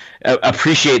gonna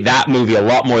appreciate that movie a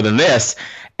lot more than this.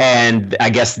 And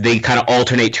I guess they kind of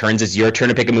alternate turns. It's your turn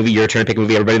to pick a movie, your turn to pick a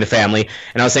movie, everybody in the family.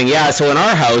 And I was saying, yeah, so in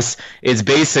our house, it's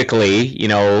basically,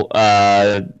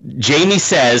 Jamie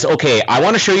says, okay, I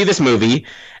want to show you this movie,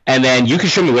 and then you can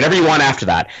show me whatever you want after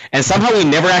that. And somehow we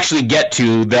never actually get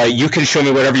to the you can show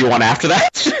me whatever you want after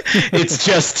that. It's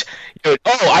just, oh,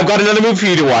 I've got another movie for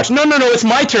you to watch. No, it's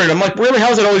my turn. I'm like, really,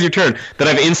 how is it always your turn? That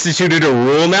I've instituted a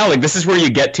rule now? Like, this is where you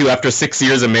get to after 6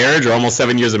 years of marriage, or almost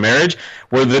 7 years of marriage,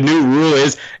 where the new rule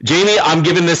is, Jamie, I'm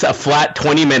giving this a flat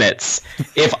 20 minutes.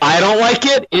 If I don't like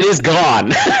it, it is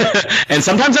gone. And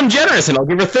sometimes I'm generous and I'll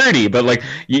give her 30, but like,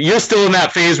 you're still in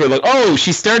that phase where like, oh,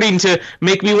 she's starting to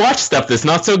make me watch stuff that's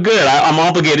not so good. I'm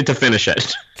obligated to finish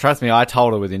it. Trust me, I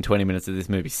told her within 20 minutes that this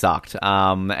movie sucked.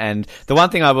 And the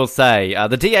one thing I will say,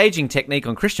 the de-aging technique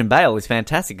on Christian Bale is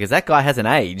fantastic because that guy hasn't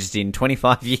aged in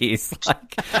 25 years.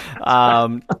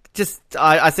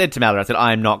 I said to Mallory, I said,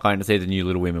 I am not going to see the new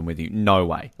Little Women with you. No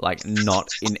way. Like, not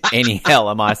in any hell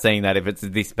am I seeing that if it's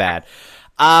this bad.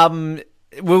 So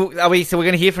we're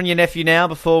going to hear from your nephew now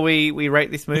before we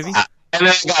rate this movie? And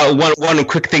then I got one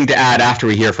quick thing to add after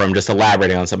we hear from him, just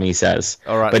elaborating on something he says.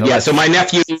 All right. But so my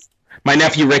nephew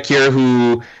Rick here,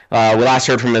 who we last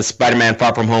heard from, is Spider-Man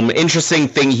Far From Home. Interesting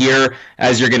thing here,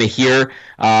 as you're going to hear,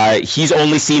 he's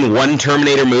only seen one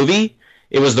Terminator movie.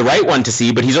 It was the right one to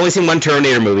see, but he's only seen one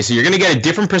Terminator movie. So you're going to get a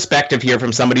different perspective here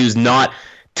from somebody who's not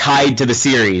tied to the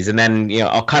series. And then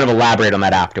I'll kind of elaborate on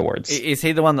that afterwards. Is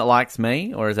he the one that likes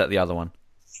me, or is that the other one?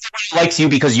 He likes you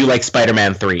because you like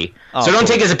Spider-Man 3. So don't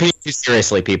take his opinion too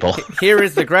seriously, people. Here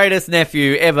is the greatest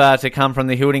nephew ever to come from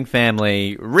the Hilding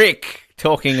family, Rick,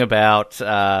 talking about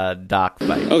Dark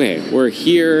Fate. Okay, we're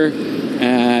here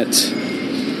at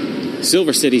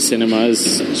Silver City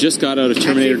Cinemas. Just got out of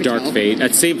Terminator Dark Fate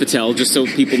at St. Vitel, just so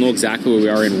people know exactly where we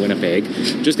are in Winnipeg.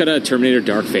 Just got out of Terminator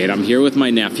Dark Fate. I'm here with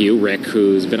my nephew, Rick,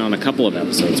 who's been on a couple of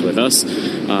episodes with us.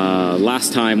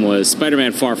 Last time was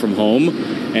Spider-Man Far From Home,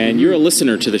 and you're a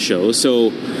listener to the show,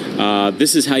 so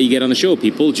this is how you get on the show,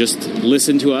 people. Just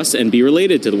listen to us and be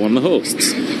related to one of the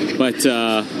hosts. But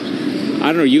I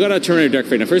don't know, you got out of Terminator Dark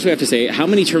Fate. Now, first we have to say, how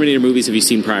many Terminator movies have you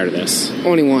seen prior to this?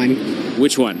 Only one.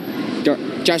 Which one?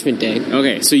 Judgment Day.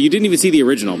 Okay, so you didn't even see the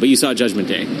original, but you saw Judgment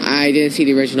Day. I didn't see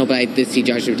the original, but I did see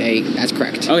Judgment Day. That's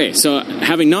correct. Okay, so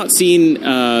having not seen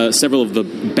several of the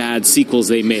bad sequels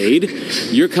they made,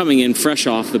 you're coming in fresh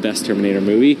off the best Terminator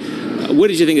movie. What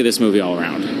did you think of this movie all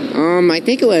around? I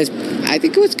think it was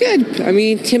good. I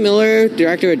mean, Tim Miller,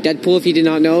 director of Deadpool, if you did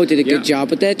not know, did a good job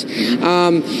with it.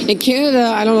 In Canada,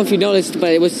 I don't know if you noticed,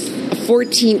 but it was a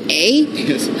 14A.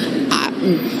 Yes.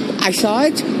 I saw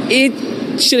it. It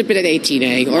should have been an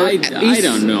 18A. Or I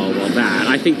don't know about that.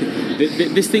 I think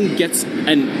this thing gets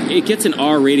an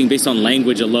R rating based on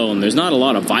language alone. There's not a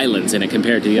lot of violence in it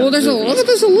compared to the other movies.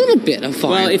 There's a little bit of violence.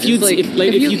 Well, if you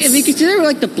consider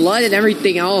like the blood and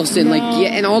everything else, and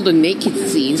and all the naked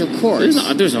scenes, of course.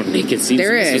 There's no naked scenes.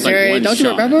 There is. Don't you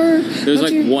remember?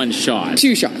 There's one shot.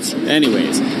 2 shots.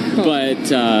 Anyways,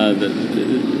 but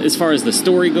as far as the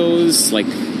story goes, like,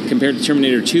 compared to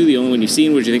Terminator 2, the only one you've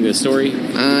seen, what did you think of the story?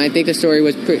 I think the story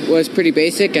was pretty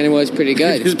basic, and it was pretty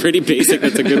good. It's pretty basic.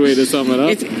 That's a good way to sum it up.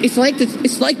 It's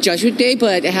like Judgment Day,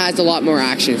 but it has a lot more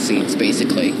action scenes,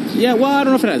 basically. Yeah, well, I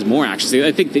don't know if it has more action scenes.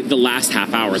 I think the last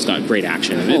half hour has got great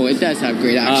action in it. Oh, it does have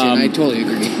great action. I totally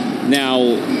agree. Now,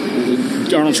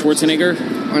 Arnold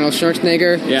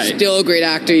Schwarzenegger, yeah, still a great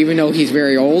actor, even though he's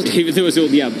very old. Even though he's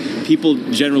old, yeah. People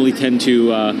generally tend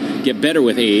to get better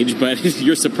with age, but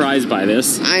you're surprised by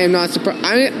this. I am not surprised.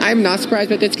 I'm not surprised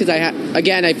by this because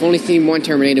I've only seen one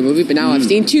Terminator movie, but now I've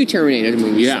seen two Terminator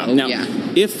movies. Yeah. So, now,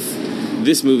 if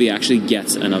this movie actually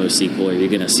gets another sequel, are you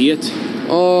going to see it?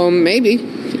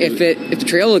 Maybe. If the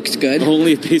trailer looks good.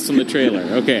 Only based on the trailer,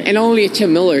 okay. And only if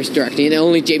Tim Miller's directing it, and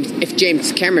only if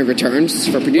James Cameron returns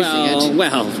for producing it.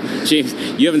 Well, James,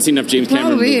 you haven't seen enough James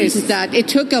Cameron movies. Is that it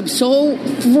took him so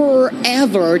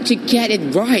forever to get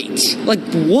it right. Like,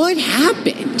 what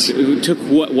happened? It took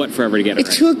what forever to get it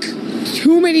right? It took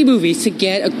too many movies to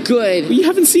get a good... Well, you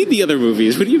haven't seen the other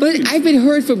movies. What do you mean? I've been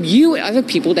heard from you and other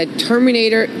people that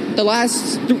Terminator,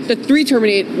 the three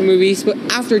Terminator movies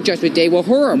after Judgment Day were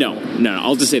horrible. No.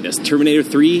 I'll just say this. Terminator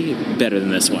 3, better than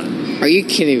this one. Are you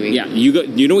kidding me? Yeah,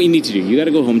 you know what you need to do? You got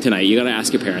to go home tonight. You got to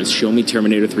ask your parents, show me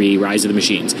Terminator 3, Rise of the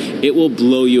Machines. It will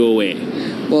blow you away.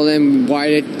 Well, then why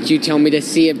did you tell me to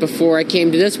see it before I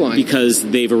came to this one? Because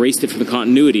they've erased it from the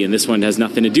continuity, and this one has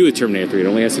nothing to do with Terminator 3. It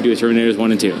only has to do with Terminators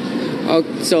 1 and 2. Oh,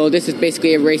 so this is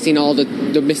basically erasing all the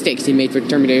mistakes he made for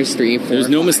Terminators 3 and 4. There's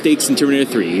no mistakes in Terminator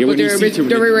 3. But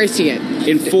they're erasing it.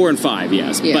 In 4 and 5,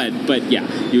 yes. Yeah. But yeah,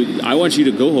 I want you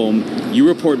to go home. You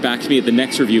report back to me at the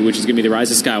next review, which is going to be The Rise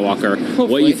of Skywalker, Hopefully.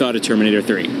 What you thought of Terminator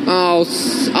 3. I'll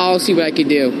see what I can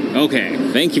do. Okay.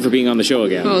 Thank you for being on the show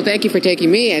again. Oh, thank you for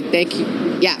taking me, and thank you.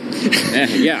 Yeah.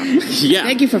 Yeah.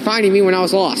 Thank you for finding me when I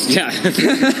was lost. Yeah. You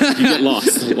get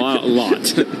lost. A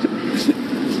lot.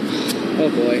 Oh,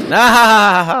 boy.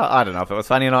 I don't know if it was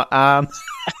funny or not.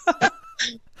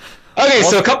 Okay,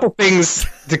 so a couple things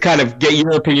to kind of get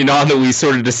your opinion on that we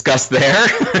sort of discussed there.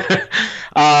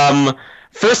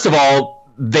 First of all,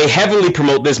 they heavily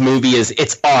promote this movie as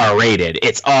it's R-rated.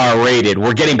 It's R-rated.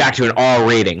 We're getting back to an R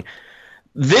rating.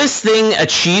 This thing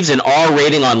achieves an R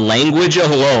rating on language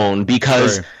alone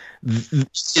because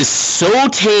this is so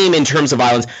tame in terms of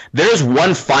violence. There's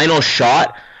one final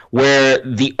shot where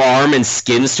the arm and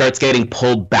skin starts getting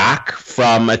pulled back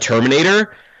from a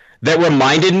Terminator that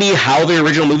reminded me how the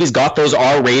original movies got those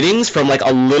R ratings from like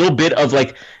a little bit of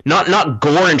like not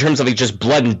gore in terms of like just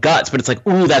blood and guts, but it's like,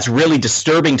 ooh, that's really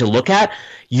disturbing to look at.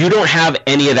 You don't have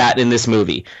any of that in this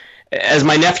movie. As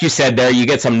my nephew said there, you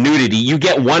get some nudity. You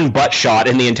get one butt shot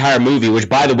in the entire movie, which,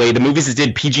 by the way, the movies that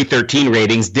did PG-13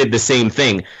 ratings did the same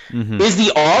thing. Mm-hmm. Is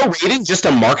the R rating just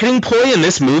a marketing ploy in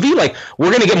this movie? Like, we're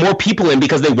going to get more people in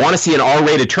because they want to see an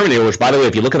R-rated Terminator, which, by the way,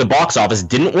 if you look at the box office,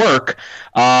 didn't work.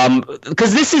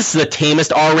 Because this is the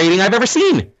tamest R rating I've ever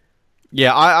seen.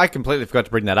 Yeah, I completely forgot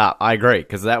to bring that up. I agree,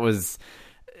 because that was...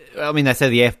 I mean, they say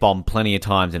the F-bomb plenty of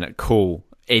times in it. Cool.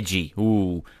 Edgy.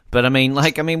 Ooh. But I mean,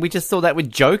 we just saw that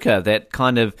with Joker.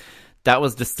 That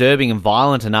was disturbing and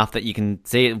violent enough that you can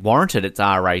see it warranted its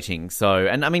R rating. So,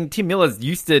 and I mean, Tim Miller's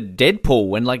used to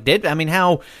Deadpool and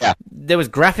there was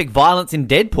graphic violence in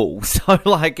Deadpool. So,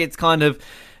 it's kind of,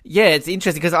 it's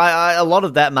interesting because a lot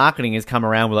of that marketing has come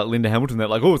around with like Linda Hamilton. That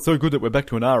like, oh, it's so good that we're back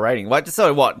to an R rating. Like,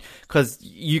 so what? Because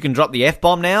you can drop the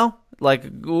F-bomb now. Like,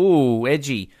 ooh,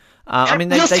 edgy. I mean,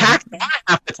 they tack that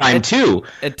half the time too.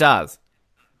 It does.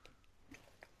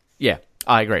 Yeah,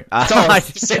 I agree. Awkward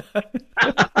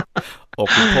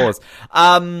pause.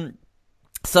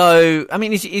 So, I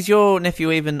mean, is your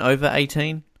nephew even over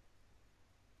 18?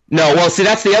 No, well, see,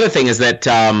 that's the other thing is that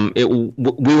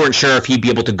we weren't sure if he'd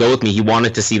be able to go with me. He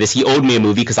wanted to see this. He owed me a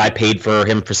movie because I paid for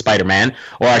him for Spider-Man,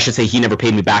 or I should say he never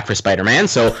paid me back for Spider-Man.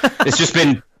 So it's just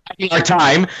been our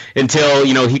time until,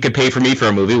 he could pay for me for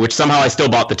a movie, which somehow I still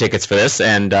bought the tickets for this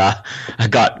and I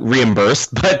got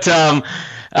reimbursed. But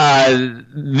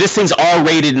this thing's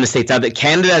R-rated in the States. Now, that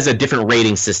Canada has a different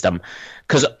rating system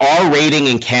because R rating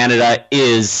in Canada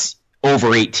is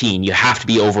over 18. You have to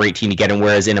be over 18 to get in,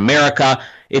 whereas in America,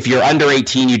 if you're under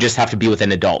 18, you just have to be with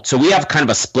an adult. So we have kind of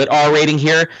a split R rating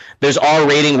here. There's R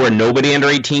rating where nobody under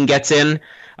 18 gets in,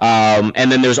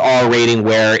 and then there's R rating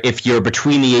where if you're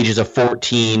between the ages of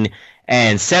 14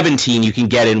 and 17, you can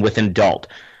get in with an adult.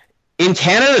 In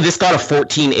Canada, this got a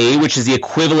 14A, which is the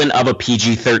equivalent of a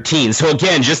PG-13. So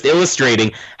again, just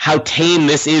illustrating how tame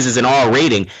this is as an R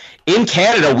rating. In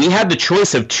Canada, we had the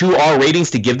choice of 2 R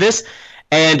ratings to give this,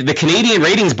 and the Canadian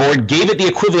Ratings Board gave it the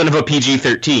equivalent of a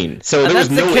PG-13. So there was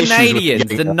no issues with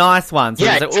Canadians, the nice ones. So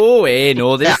yeah, they say,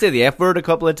 no, they said the F word a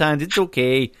couple of times. It's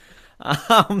okay.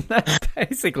 That's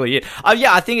basically it.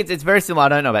 Yeah, I think it's very similar. I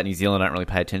don't know about New Zealand. I don't really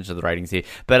pay attention to the ratings here.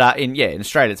 But in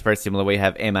Australia, it's very similar. We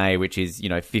have MA, which is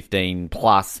 15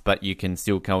 plus, but you can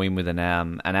still go in with an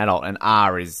adult, and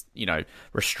R is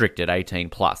restricted 18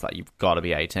 plus. Like you've got to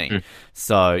be 18.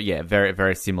 So yeah, very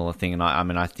very similar thing. And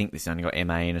I think this only got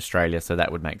MA in Australia, so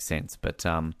that would make sense. But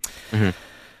all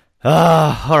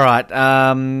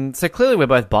right. So clearly we're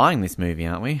both buying this movie,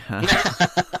 aren't we?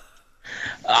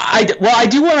 I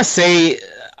do want to say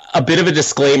a bit of a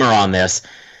disclaimer on this.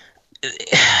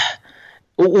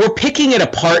 We're picking it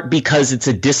apart because it's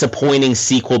a disappointing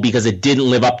sequel because it didn't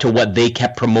live up to what they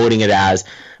kept promoting it as.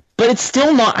 But it's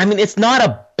still not, it's not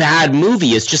a bad movie.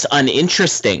 It's just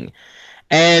uninteresting.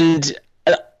 And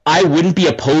I wouldn't be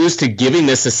opposed to giving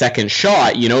this a second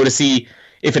shot, to see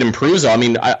if it improves.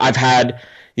 I've had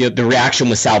the reaction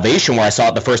with Salvation where I saw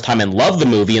it the first time and loved the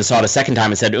movie and saw it a second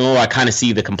time and said, oh, I kind of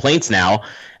see the complaints now.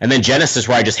 And then Genisys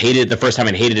where I just hated it the first time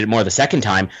and hated it more the second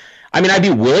time. I'd be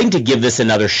willing to give this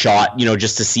another shot,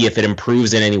 just to see if it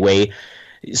improves in any way.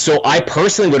 So I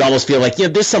personally would almost feel like,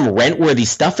 there's some rent-worthy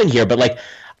stuff in here, but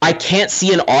I can't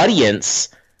see an audience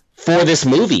for this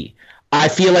movie. I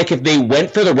feel like if they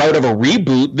went for the route of a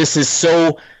reboot, this is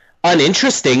so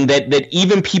uninteresting that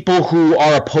even people who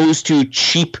are opposed to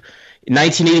cheap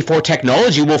 1984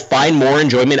 technology will find more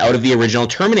enjoyment out of the original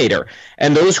Terminator.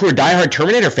 And those who are diehard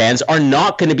Terminator fans are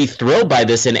not going to be thrilled by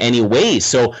this in any way.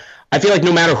 So I feel like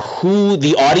no matter who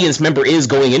the audience member is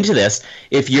going into this,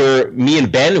 if you're me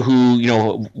and Ben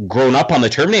who, grown up on the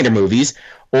Terminator movies,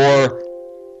 or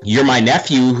you're my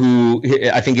nephew who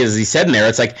I think, as he said in there,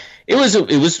 it's like, it was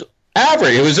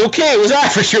average. It was okay. It was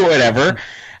average or whatever.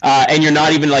 And you're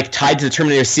not even tied to the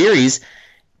Terminator series.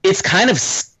 It's kind of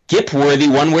skip-worthy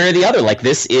one way or the other.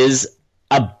 This is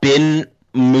a bin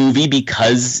movie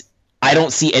because I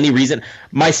don't see any reason.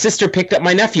 My sister picked up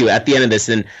my nephew at the end of this,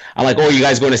 and I'm like, oh, you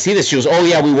guys going to see this? She goes, oh,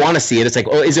 yeah, we want to see it. It's like,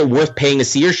 oh, is it worth paying to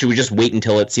see, or should we just wait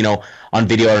until it's, on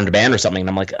video or on demand or something? And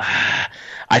I'm like,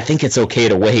 I think it's okay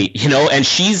to wait, And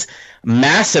she's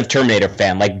massive Terminator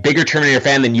fan, bigger Terminator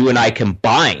fan than you and I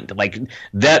combined.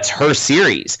 That's her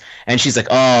series. And she's like,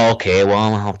 oh, okay,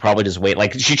 well, I'll probably just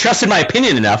wait. She trusted my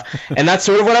opinion enough, and that's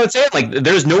sort of what I would say.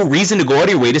 There's no reason to go out of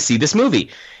your way to see this movie.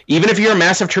 Even if you're a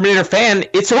massive Terminator fan,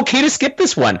 it's okay to skip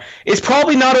this one. It's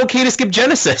probably not okay to skip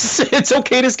Genisys. It's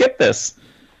okay to skip this.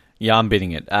 Yeah, I'm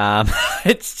bidding it.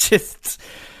 It's just...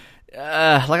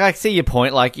 I see your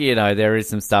point. There is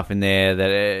some stuff in there that,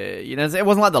 it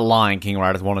wasn't like The Lion King where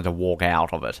I just wanted to walk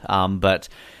out of it. But,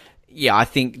 yeah, I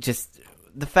think just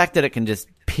the fact that it can just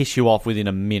piss you off within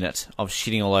a minute of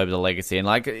shitting all over the legacy. And,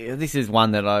 this is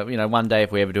one that one day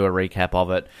if we ever do a recap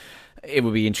of it, it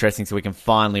would be interesting so we can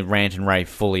finally rant and rave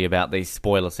fully about the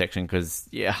spoiler section because,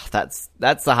 yeah, that's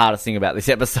the hardest thing about this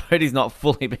episode is not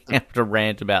fully being able to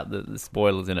rant about the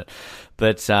spoilers in it.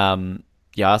 But,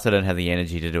 yeah, I also don't have the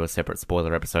energy to do a separate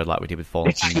spoiler episode like we did with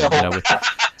Fallen Kingdom.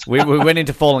 We went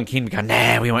into Fallen Kingdom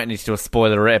going, we won't need to do a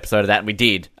spoiler episode of that, and we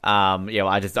did.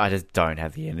 I just don't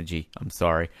have the energy. I'm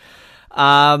sorry.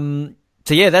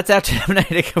 So yeah, that's our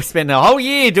Terminator. We spent a whole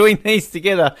year doing these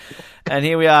together, and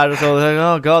here we are. Just all like,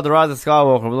 oh god, the Rise of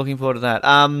Skywalker. We're looking forward to that.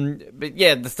 But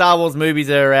yeah, the Star Wars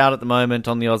movies are out at the moment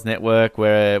on the Oz Network.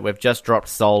 Where we've just dropped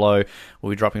Solo.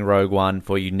 We'll be dropping Rogue One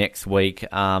for you next week.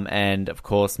 And of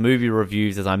course, movie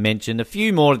reviews, as I mentioned, a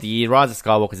few more of the year. Rise of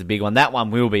Skywalker is a big one. That one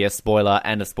will be a spoiler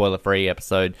and a spoiler-free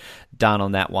episode done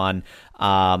on that one.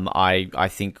 I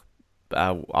think.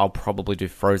 I'll probably do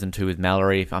Frozen 2 with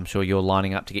Mallory. I'm sure you're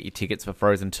lining up to get your tickets for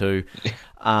Frozen 2.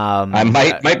 I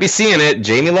might be seeing it.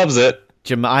 Jamie loves it.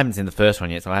 I haven't seen the first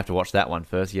one yet, so I have to watch that one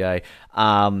first. Yay!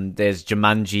 There's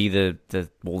Jumanji, the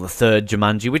third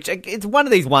Jumanji, which it's one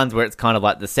of these ones where it's kind of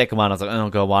like the second one. I was like,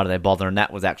 oh god, why do they bother? And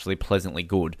that was actually pleasantly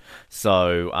good.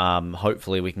 So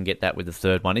hopefully we can get that with the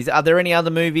third one. Are there any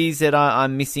other movies that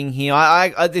I'm missing here?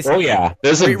 Yeah,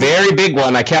 there's a very big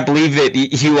one. I can't believe that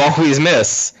you always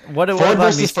miss. Ford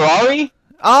versus Ferrari.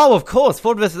 Oh, of course.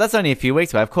 Ford versus... That's only a few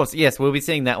weeks away. Of course. Yes, we'll be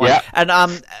seeing that one. Yeah.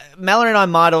 And Mallory and I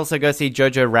might also go see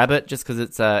Jojo Rabbit just because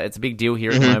it's a big deal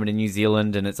here at the moment in New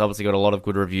Zealand, and it's obviously got a lot of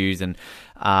good reviews. And,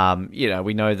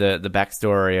 we know the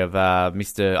backstory of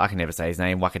Mr... I can never say his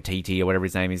name, Wakatiti or whatever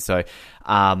his name is. So,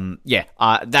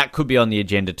 that could be on the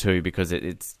agenda too because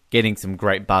it's getting some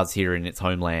great buzz here in its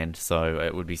homeland. So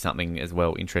it would be something as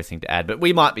well interesting to add. But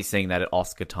we might be seeing that at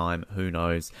Oscar time. Who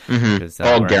knows?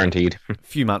 All guaranteed. A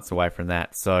few months away from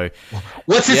that. So,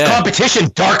 what's this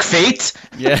competition? Dark Fate?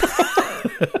 Yeah.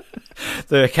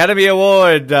 The Academy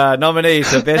Award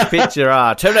nominees for Best Picture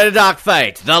are Terminator Dark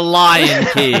Fate, The Lion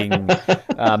King,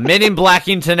 Men in Black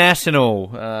International.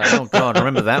 Oh, God,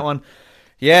 remember that one?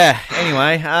 Yeah,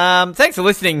 anyway, thanks for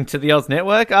listening to the Oz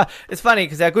Network. It's funny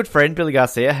because our good friend Billy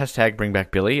Garcia,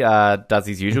 #BringBackBilly, does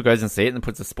his usual, goes and see it and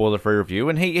puts a spoiler-free review,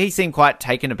 and he seemed quite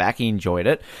taken aback. He enjoyed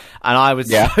it, and I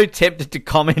was so tempted to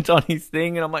comment on his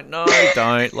thing, and I'm like, no,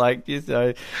 don't. Like, it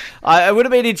would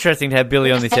have been interesting to have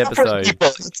Billy on this episode.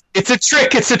 It's a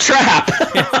trick. It's a trap.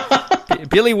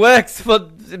 Billy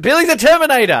Billy's a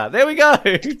Terminator. There we go.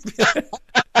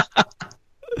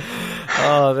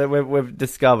 Oh, we've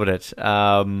discovered it.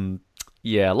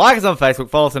 Yeah, like us on Facebook,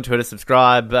 follow us on Twitter,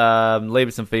 subscribe, leave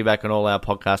us some feedback on all our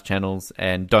podcast channels,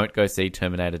 and don't go see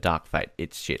Terminator Dark Fate.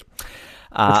 It's shit.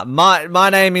 My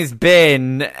name is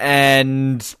Ben,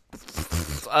 and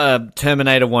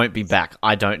Terminator won't be back.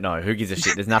 I don't know. Who gives a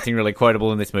shit? There's nothing really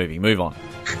quotable in this movie. Move on.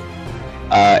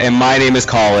 And my name is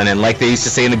Colin, and like they used to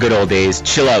say in the good old days,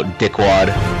 chill out, dickwad.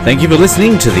 Thank you for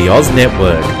listening to the Oz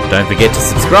Network. Don't forget to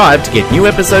subscribe to get new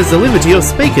episodes delivered to your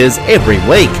speakers every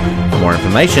week. For more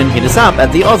information, hit us up at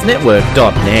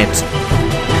theoznetwork.net.